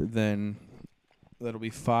 then that'll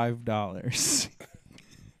be $5.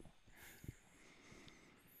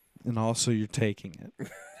 And also you're taking it.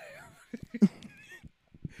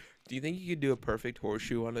 Do you think you could do a perfect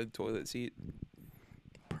horseshoe on a toilet seat?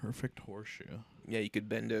 Perfect horseshoe. Yeah, you could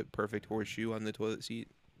bend a perfect horseshoe on the toilet seat.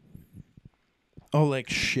 Oh, like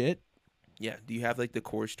shit? Yeah. Do you have like the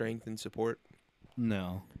core strength and support?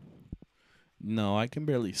 No. No, I can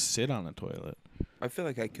barely sit on a toilet. I feel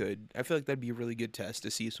like I could. I feel like that'd be a really good test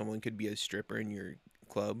to see if someone could be a stripper in your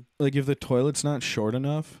club. Like if the toilet's not short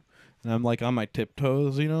enough and I'm like on my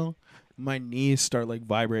tiptoes, my knees start like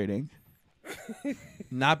vibrating.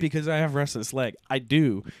 Not because I have restless leg. I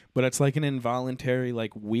do, but it's like an involuntary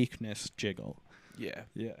like weakness jiggle. Yeah.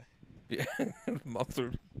 Yeah. Yeah.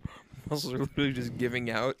 muscles are literally just giving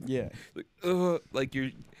out. Yeah. Like you're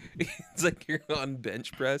it's like you're on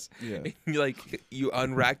bench press. Yeah. And you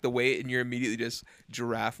unrack the weight and you're immediately just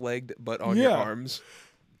giraffe legged but on your arms.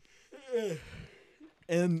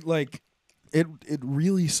 And like it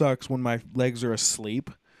really sucks when my legs are asleep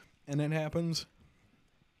and it happens.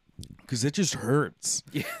 Cause it just hurts.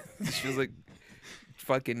 Yeah. It feels like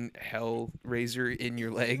fucking hell razor in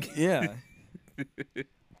your leg. Yeah.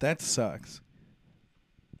 That sucks.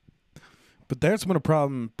 But that's been a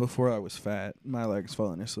problem before I was fat. My legs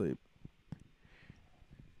falling asleep.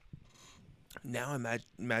 Now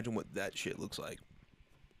imagine what that shit looks like.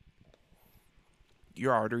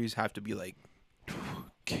 Your arteries have to be like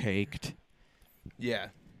Caked. Yeah.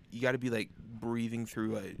 You got to be like breathing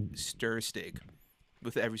through a stir steak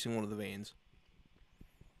with every single one of the veins.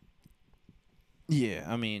 Yeah,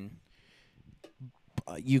 I mean,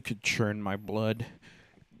 you could churn my blood.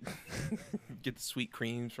 Get the sweet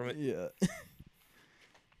creams from it. Yeah.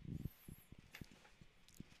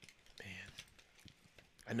 Man.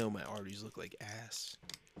 I know my arteries look like ass.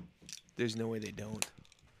 There's no way they don't.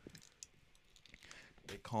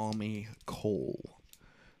 They call me Cole,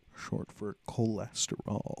 short for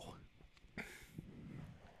cholesterol.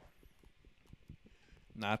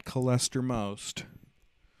 Not cholesterol most.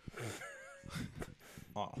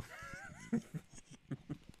 Oh.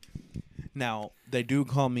 Now, they do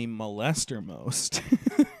call me molester most.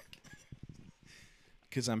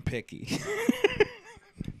 Because I'm picky.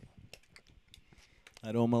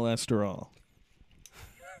 I don't molest her all.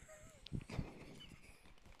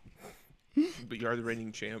 But you are the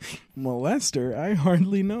reigning champ. Molester? I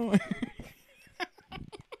hardly know her.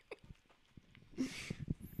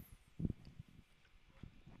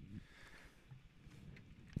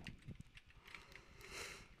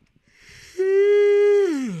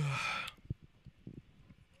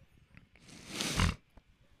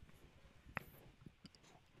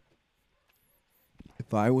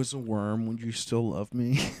 If I was a worm, would you still love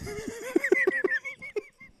me?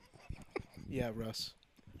 Yeah, Russ.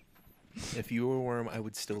 If you were a worm, I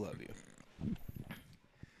would still love you.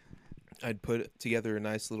 I'd put together a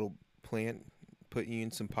nice little plant, put you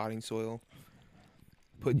in some potting soil,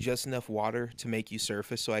 put just enough water to make you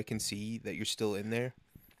surface so I can see that you're still in there.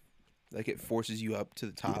 Like it forces you up to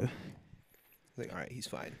the top. Yeah. Like, all right, he's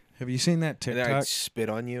fine. Have you seen that And then TikTok? I'd spit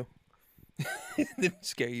on you, and then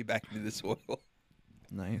scare you back into the soil.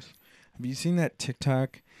 Nice. Have you seen that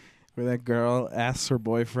TikTok where that girl asks her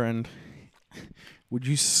boyfriend, "Would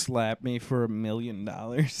you slap me for $1 million?"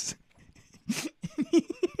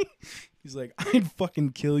 He's like, "I'd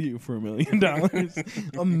fucking kill you for $1 million."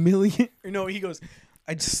 $1 million? Or no, he goes,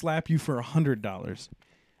 "I'd slap you for $100."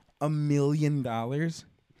 $1 million?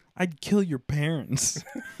 I'd kill your parents.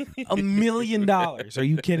 $1 million? Are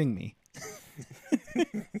you kidding me?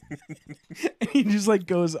 And he just like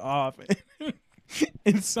goes off.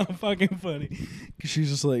 It's so fucking funny. 'Cause she's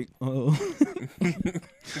just like, oh.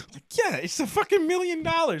 Yeah, it's a fucking $1 million.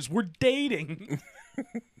 We're dating.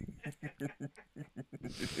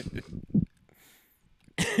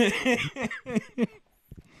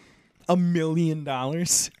 $1 million?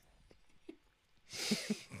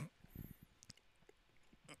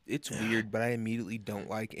 It's weird, but I immediately don't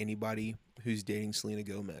like anybody who's dating Selena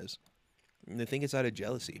Gomez. And I think it's out of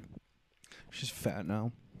jealousy. She's fat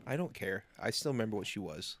now. I don't care. I still remember what she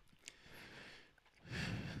was.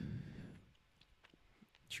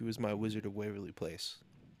 She was my Wizard of Waverly Place.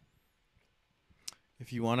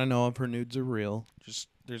 If you want to know if her nudes are real, just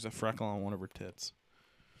there's a freckle on one of her tits.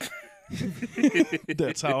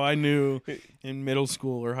 That's how I knew in middle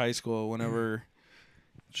school or high school whenever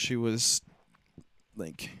she was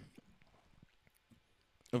like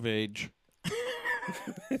of age.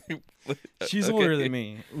 She's Okay. older than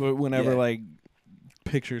me. Whenever Yeah. like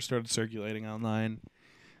pictures started circulating online,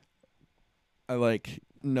 I like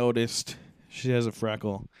noticed she has a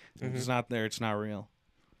freckle. If it's not there, it's not real.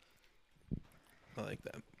 I like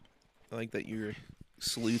that. I like that your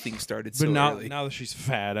sleuthing started But so now early. that she's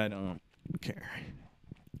fat, I don't care.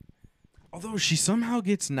 Although she somehow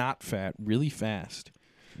gets not fat really fast.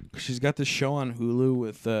 'Cause she's got this show on Hulu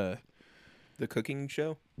with The cooking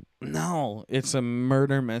show? no, it's a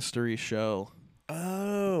murder mystery show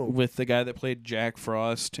Oh. with the guy that played Jack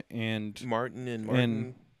Frost and Martin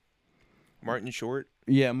Short?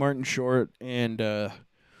 yeah, Martin Short and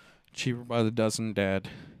Cheaper by the Dozen dad.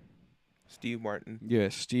 Steve Martin. Yeah,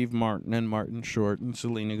 Steve Martin and Martin Short and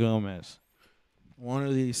Selena Gomez. One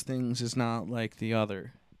of these things is not like the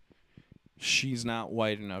other. She's not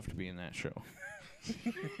white enough to be in that show.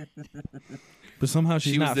 But somehow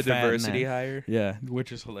she's She was not the fat diversity in that. hire. Yeah,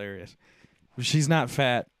 which is hilarious. But she's not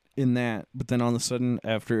fat in that, but then all of a sudden,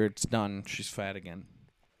 after it's done, she's fat again.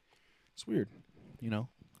 It's weird, you know?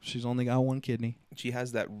 She's only got one kidney. She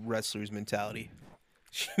has that wrestler's mentality.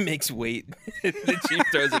 She makes weight, and then she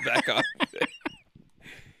throws it back on.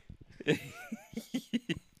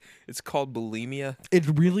 It's called bulimia. It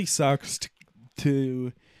really sucks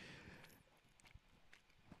to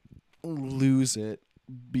lose it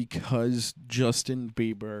because Justin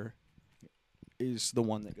Bieber is the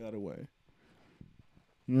one that got away.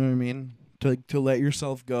 You know what I mean? To let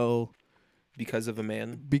yourself go Because of a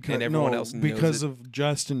man, because and everyone else knows because it. of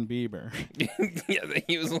Justin Bieber. Yeah,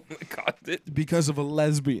 he was the one that caused it. Because of a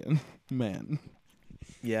lesbian man.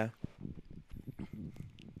 Yeah.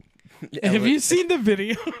 Have you seen the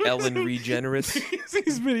video? Ellen DeGeneres?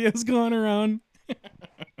 These videos going around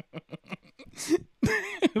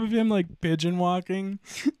of him like pigeon walking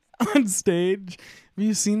on stage. Have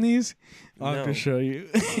you seen these? I'll have to No. show you.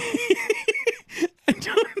 I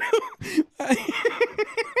don't know.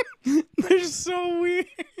 They're so weird.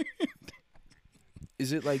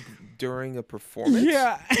 Is it like during a performance?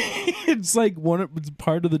 Yeah, it's like it's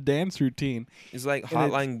part of the dance routine. Is it like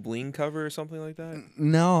Hotline Bling cover or something like that?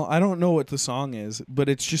 No, I don't know what the song is, but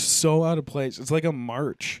it's just so out of place. It's like a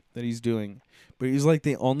march that he's doing, but he's like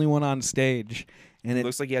the only one on stage, and It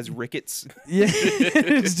looks like he has rickets. yeah,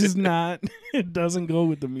 it's just not. It doesn't go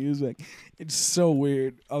with the music. It's so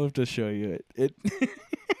weird. I'll have to show you it.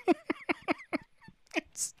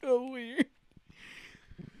 It's so weird.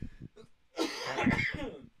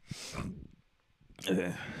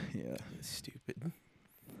 Yeah. Stupid.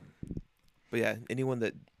 But yeah, anyone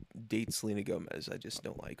that dates Selena Gomez, I just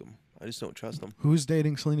don't like them. I just don't trust them. Who's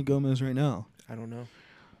dating Selena Gomez right now? I don't know.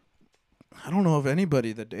 I don't know of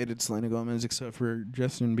anybody that dated Selena Gomez except for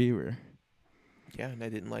Justin Bieber. Yeah, and I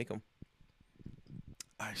didn't like them.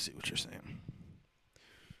 I see what you're saying.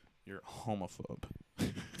 You're a homophobe.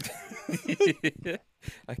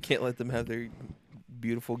 I can't let them have their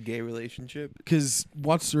beautiful gay relationship. Because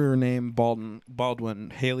what's her name?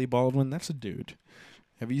 Baldwin. Haley Baldwin? That's a dude.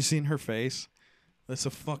 Have you seen her face? That's a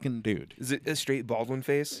fucking dude. Is it a straight Baldwin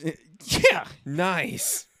face? Yeah.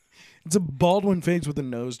 Nice. It's a Baldwin face with a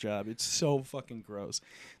nose job. It's so fucking gross.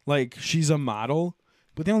 Like, she's a model,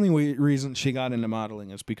 but the only reason she got into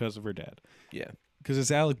modeling is because of her dad. Yeah. Because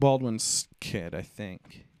it's Alec Baldwin's kid, I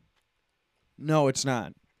think. No, it's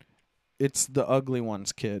not. It's the ugly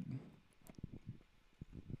one's kid.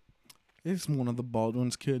 It's one of the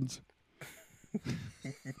Baldwin's kids.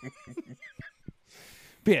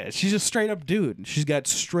 But yeah, she's a straight up dude. She's got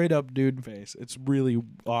straight up dude face. It's really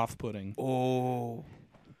off-putting. Oh.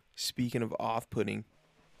 Speaking of off-putting,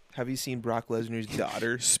 have you seen Brock Lesnar's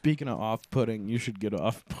daughter? Speaking of off-putting, you should get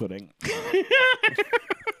off-putting.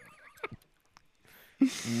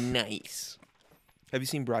 Nice. Have you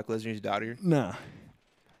seen Brock Lesnar's daughter? Nah.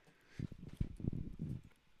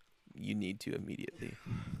 You need to immediately.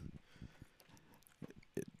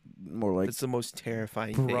 More like It's the most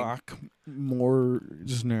terrifying Brock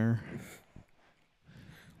Morsner. thing.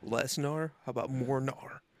 Less gnar? How about more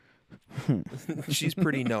gnar? She's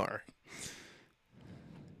pretty gnar.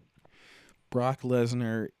 Brock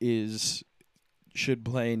Lesnar should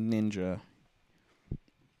play Ninja.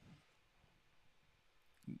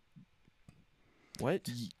 What?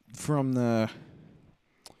 From the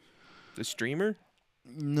streamer?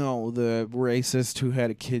 No, the racist who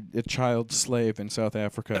had a child slave in South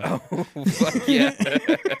Africa. Oh, fuck yeah.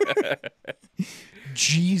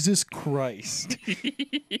 Jesus Christ.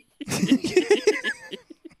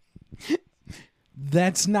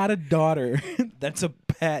 That's not a daughter. That's a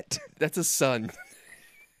pet. That's a son.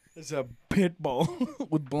 It's a pit bull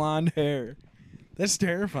with blonde hair. That's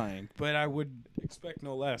terrifying, but I would expect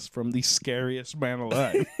no less from the scariest man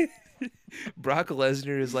alive. Brock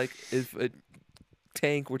Lesnar is like if a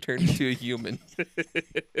tank were turned into a human.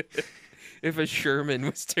 If a Sherman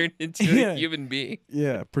was turned into a human being.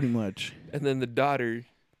 Yeah, pretty much. And then the daughter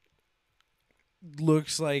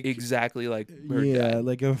looks like exactly like her dad.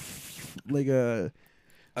 like a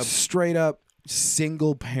straight up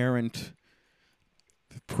single parent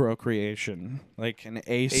procreation, like an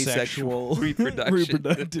asexual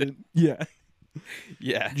reproduction. Yeah.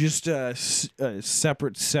 Yeah. Just a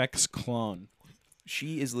separate sex clone.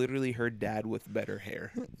 She is literally her dad with better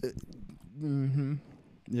hair. Mm-hmm.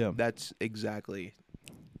 Yeah. That's exactly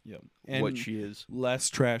and what she is. Less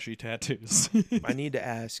trashy tattoos. I need to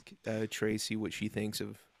ask Tracy what she thinks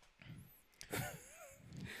of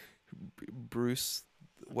Bruce.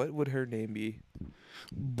 What would her name be?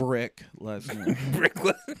 Brick Lesnar. Brick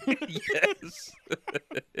Lesnar. Yes.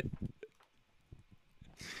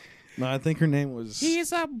 No, I think her name was.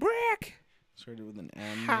 He's a brick Started with an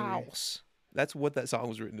M. house. That's what that song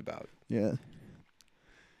was written about. Yeah.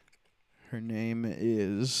 Her name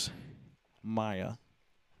is Maya.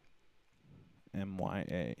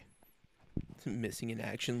 MYA. Missing in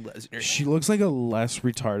action Lesnar. She looks like a less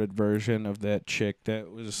retarded version of that chick that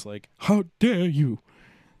was like, "How dare you!"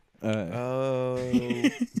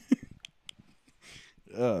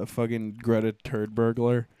 Fucking Greta Turd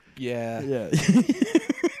Burglar. Yeah. Yeah.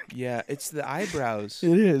 Yeah, it's the eyebrows.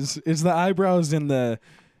 It is. It's the eyebrows and the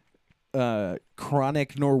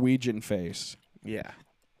chronic Norwegian face. Yeah.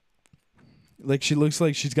 Like, she looks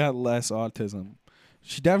like she's got less autism.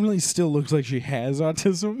 She definitely still looks like she has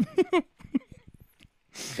autism.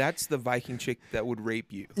 That's the Viking chick that would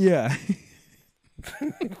rape you Yeah.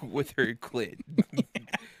 with her clit.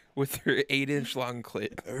 With her 8-inch long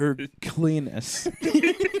clit. Her cleanness.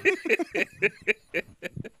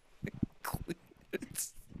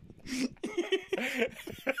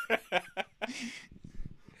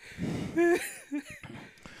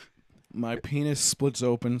 My penis splits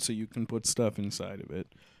open so you can put stuff inside of it,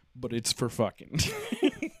 but it's for fucking.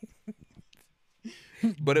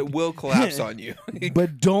 But it will collapse on you.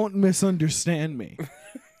 But don't misunderstand me.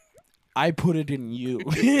 I put it in you.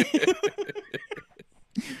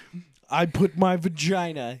 I put my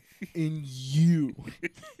vagina in you.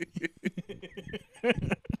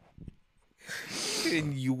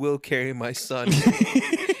 And you will carry my son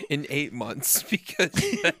in 8 months because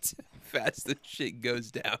that's how fast the shit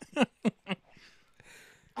goes down.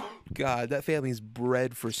 God, that family's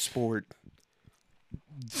bred for sport.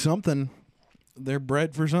 Something. They're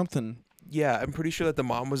bred for something. Yeah, I'm pretty sure that the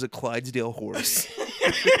mom was a Clydesdale horse.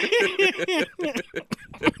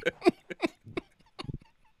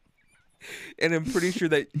 And I'm pretty sure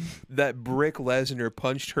that Brick Lesnar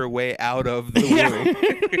punched her way out of the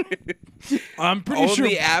womb. I'm pretty sure.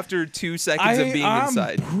 Only after 2 seconds of being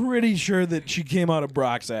inside. I'm pretty sure that she came out of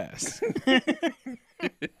Brock's ass.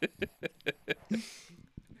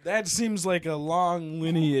 That seems like a long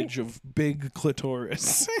lineage of big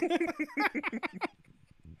clitoris.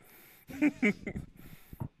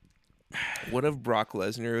 What if Brock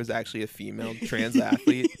Lesnar was actually a female trans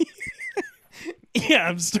athlete? Yeah,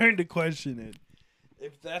 I'm starting to question it.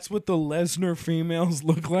 If that's what the Lesnar females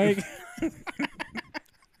look like.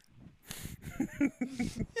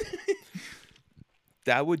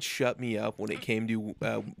 That would shut me up when it came to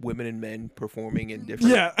women and men performing in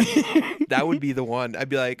different. Yeah. That would be the one. I'd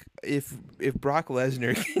be like, if Brock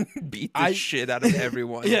Lesnar can beat the shit out of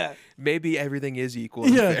everyone, Yeah. maybe everything is equal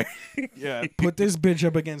and Yeah. fair. Yeah. Put this bitch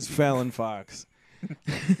up against Fallon Fox.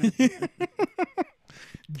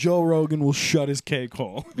 Joe Rogan will shut his cake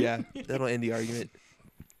hole. Yeah, that'll end the argument.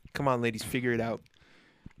 Come on, ladies, figure it out.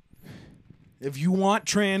 If you want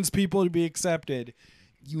trans people to be accepted,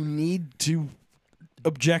 you need to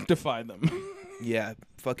objectify them. Yeah,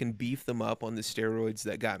 fucking beef them up on the steroids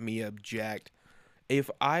that got Mia jacked. If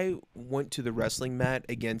I went to the wrestling mat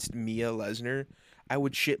against Mia Lesnar, I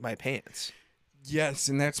would shit my pants. Yes,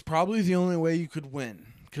 and that's probably the only way you could win.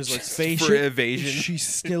 Because let's face For it, evasion. she's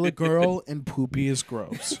still a girl, and Poopy is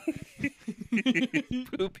gross.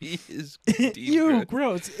 Poopy is deep Ew,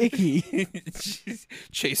 gross, icky.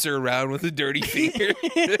 Chase her around with a dirty finger.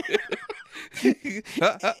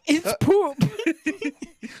 It's poop.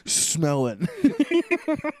 Smelling.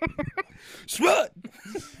 Smut.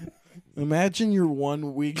 Imagine your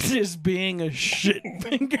one weakness being a shit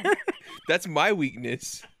finger. That's my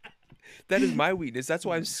weakness. That is my weakness. That's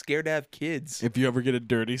why I'm scared to have kids. If you ever get a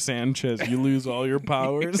dirty Sanchez, you lose all your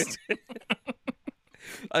powers.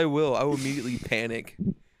 I will. I will immediately panic.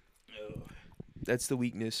 That's the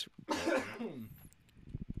weakness.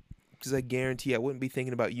 Because I guarantee I wouldn't be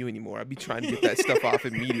thinking about you anymore. I'd be trying to get that stuff off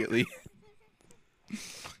immediately.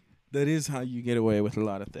 That is how you get away with a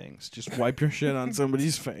lot of things. Just wipe your shit on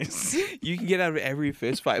somebody's face. You can get out of every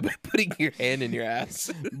fist fight by putting your hand in your ass.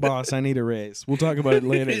 Boss, I need a raise. We'll talk about it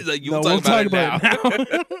later. He's like, we'll talk about it now.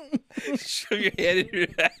 Shove your hand in your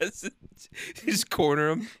ass. Just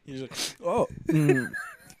corner him. He's like, oh.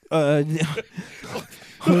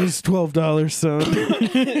 Who's $12, son?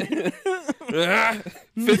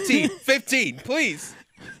 15, please.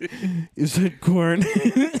 Is it corn?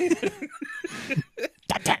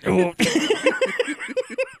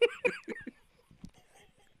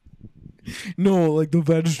 No, like the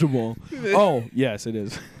vegetable. Oh, yes, it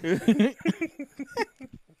is.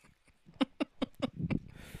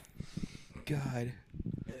 God.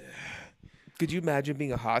 Could you imagine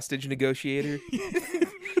being a hostage negotiator?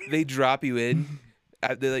 They drop you in.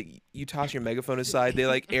 They like you toss your megaphone aside. They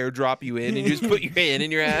like airdrop you in and you just put your hand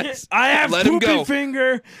in your ass. I have Let 'em Poopy go.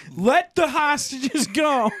 Finger. Let the hostages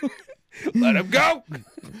go. Let him go.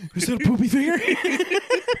 Is that a Poopy Finger?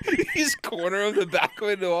 He's corner of the back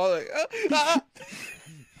window, all like, ah.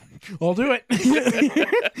 I'll do it.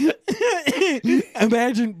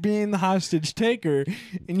 Imagine being the hostage taker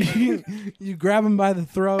and you grab them by the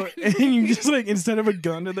throat and you just like, instead of a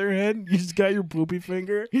gun to their head, you just got your Poopy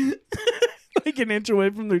Finger like an inch away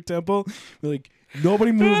from their temple. You're like,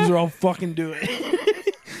 nobody moves or I'll fucking do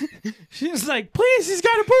it. She's like, please, he's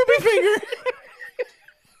got a Poopy Finger.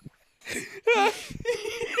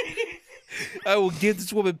 I will give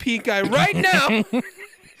this woman pink eye right now.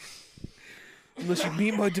 Unless you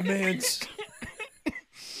meet my demands.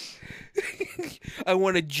 I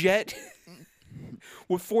want a jet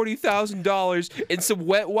with $40,000 and some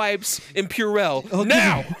wet wipes and Purell.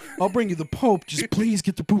 Now! I'll bring you the Pope. Just please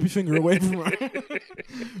get the Poopy Finger away from her.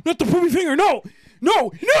 Not the Poopy Finger. No!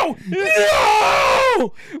 No! No!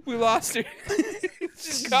 No! We lost her.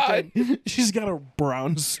 She's gone. She's got a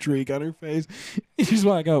brown streak on her face. She's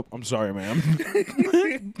like, oh, I'm sorry, ma'am.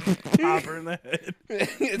 Pop her in the head.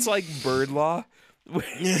 It's like bird law.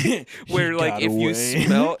 Where like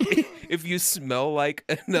got if you smell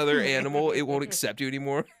like another animal, it won't accept you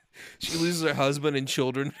anymore. She loses her husband and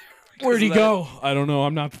children. Where'd he go? I don't know.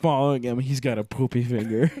 I'm not following him. He's got a poopy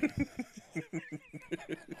finger.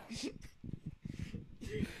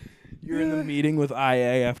 You're in the meeting with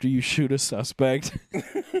IA after you shoot a suspect.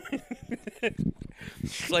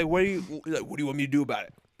 It's like, what do you want me to do about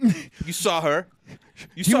it? You saw her.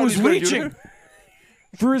 You He saw was what he was reaching doing?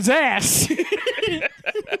 for his ass.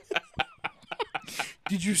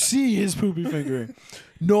 Did you see his poopy finger?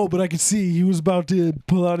 No, but I could see he was about to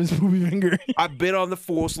pull out his poopy finger. I've been on the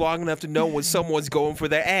force long enough to know when someone's going for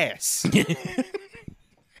their ass.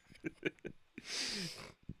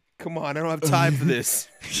 Come on, I don't have time for this.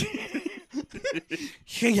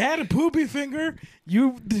 He had a poopy finger.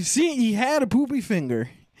 You see, he had a poopy finger.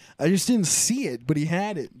 I just didn't see it, but he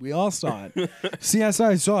had it. We all saw it.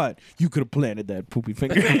 CSI saw it. You could have planted that poopy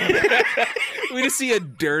finger. We just see a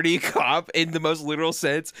dirty cop, in the most literal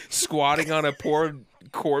sense, squatting on a poor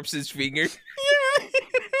corpse's finger. Yeah.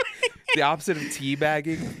 The opposite of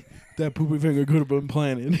teabagging. That poopy finger could have been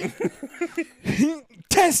planted.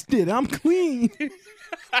 Test it. I'm clean.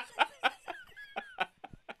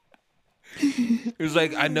 It was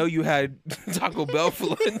like, I know you had Taco Bell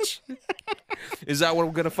for lunch. Is that what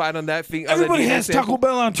we're gonna find on that finger? Everybody has Taco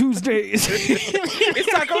Bell on Tuesdays. It's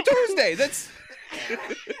Taco Tuesday. That's.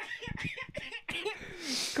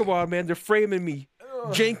 Come on, man. They're framing me.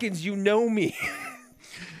 Jenkins, you know me.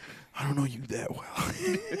 I don't know you that well.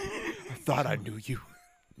 I thought I knew you.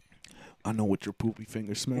 I know what your poopy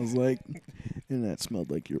finger smells like, and that smelled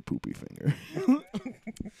like your poopy finger.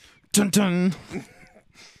 Dun dun.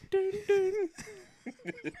 Dun, dun.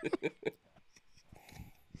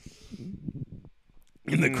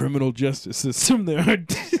 In the criminal justice system, there are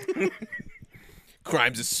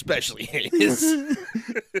Crimes especially heinous.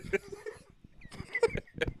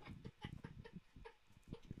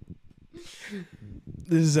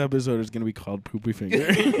 This episode is going to be called Poopy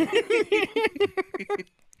Finger.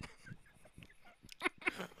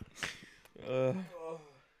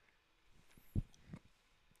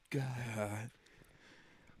 God.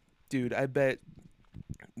 Dude, I bet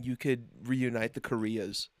you could reunite the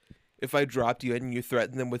Koreas. If I dropped you in and you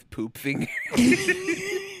threatened them with Poop Finger.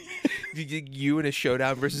 You in a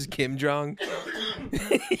showdown versus Kim Jong.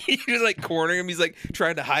 You're like cornering him. He's like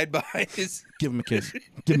trying to hide behind his. Give him a kiss.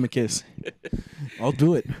 Give him a kiss. I'll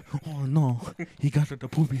do it. Oh no, he got the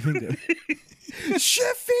poopy finger.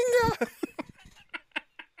 Chef finger.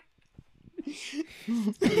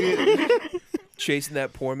 Chasing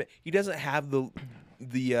that poor man. He doesn't have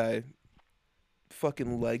the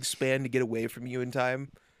fucking leg span to get away from you in time.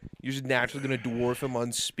 You're just naturally gonna dwarf him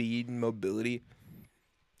on speed and mobility.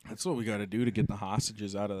 That's what we got to do to get the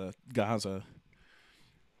hostages out of Gaza.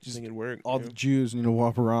 Just think it'd work. All the Jews need to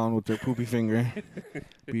walk around with their poopy finger,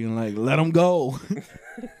 being like, "Let them go."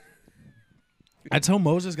 That's how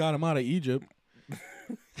Moses got him out of Egypt.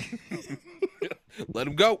 Let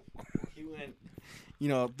him go. He went. You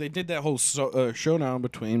know, they did that whole showdown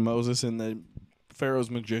between Moses and the Pharaoh's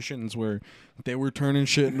magicians, where they were turning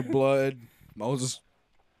shit into blood. Moses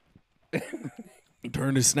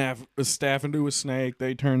turned his staff into a snake.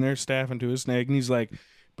 They turned their staff into a snake, and he's like,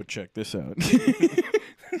 "But check this out."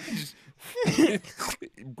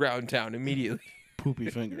 Ground town immediately. Poopy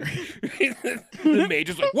finger. The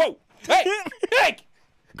major's like, "Whoa, hey,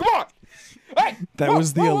 come on, hey!" That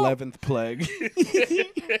was the 11th plague.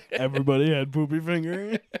 Everybody had poopy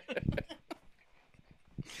finger.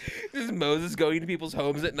 This is Moses going to people's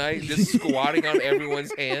homes at night, just squatting on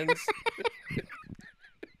everyone's hands.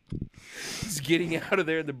 Just getting out of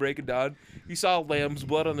there in the break of dawn. He saw lamb's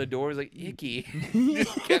blood on the door. He's like, icky.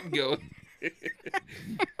 Just kept going.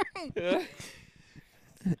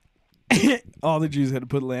 All the Jews had to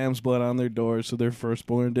put lamb's blood on their doors so their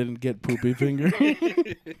firstborn didn't get poopy finger.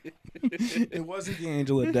 It wasn't the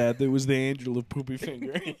angel of death. It was the angel of poopy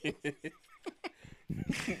finger.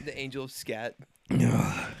 The angel of scat.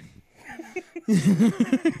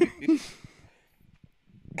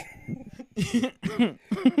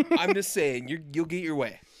 I'm just saying, you'll get your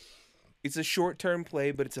way. It's a short-term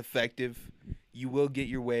play, but it's effective. You will get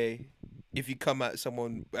your way if you come at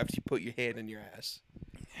someone after you put your hand in your ass.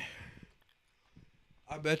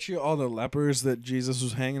 I bet you all the lepers that Jesus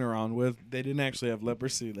was hanging around with, they didn't actually have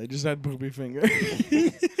leprosy. They just had poopy finger.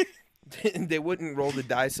 They wouldn't roll the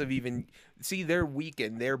dice of even... See, their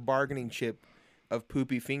weekend, their bargaining chip of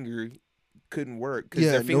Poopy Finger couldn't work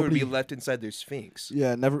because their finger would be left inside their sphinx.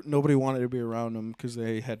 Yeah, nobody wanted to be around them because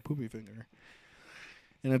they had poopy finger.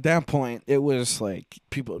 And at that point, it was like,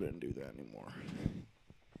 people didn't do that anymore.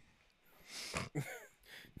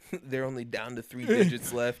 They're only down to 3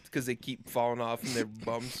 digits left because they keep falling off in their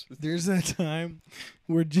bums. There's that time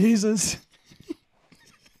where Jesus...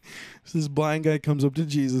 this blind guy comes up to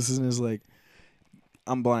Jesus and is like,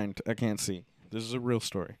 I'm blind. I can't see. This is a real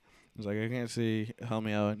story. He's like, I can't see. Help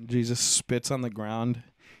me out. And Jesus spits on the ground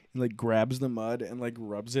and like grabs the mud and like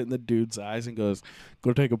rubs it in the dude's eyes and goes,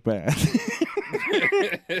 go take a bath.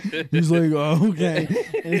 He's like, oh, okay.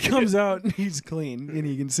 And he comes out and he's clean and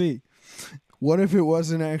he can see. What if it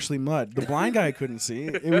wasn't actually mud? The blind guy couldn't see.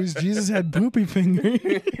 It was Jesus had poopy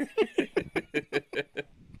finger.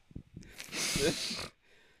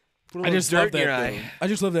 I just love that. I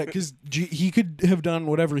just love that because he could have done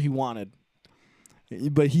whatever he wanted,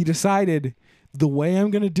 but he decided the way I'm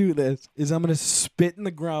gonna do this is I'm gonna spit in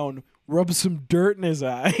the ground, rub some dirt in his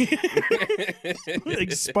eye,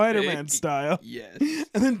 like Spider-Man style. Yes.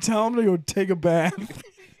 And then tell him to go take a bath.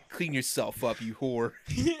 Clean yourself up, you whore.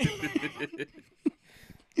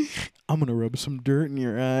 I'm gonna rub some dirt in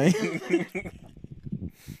your eye.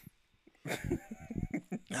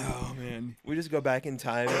 Oh man, we just go back in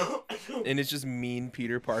time, and it's just mean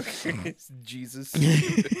Peter Parker. It's Jesus.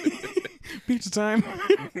 Pizza time.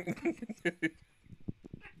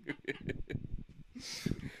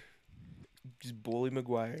 Just Bully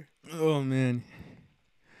Maguire. Oh man.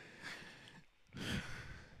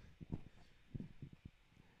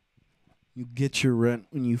 You get your rent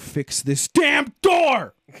when you fix this damn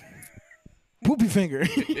door. Poopy finger.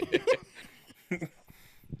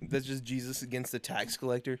 That's just Jesus against the tax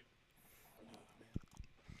collector.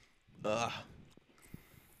 Ugh.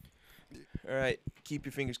 All right. Keep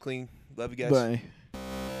your fingers clean. Love you guys. Bye.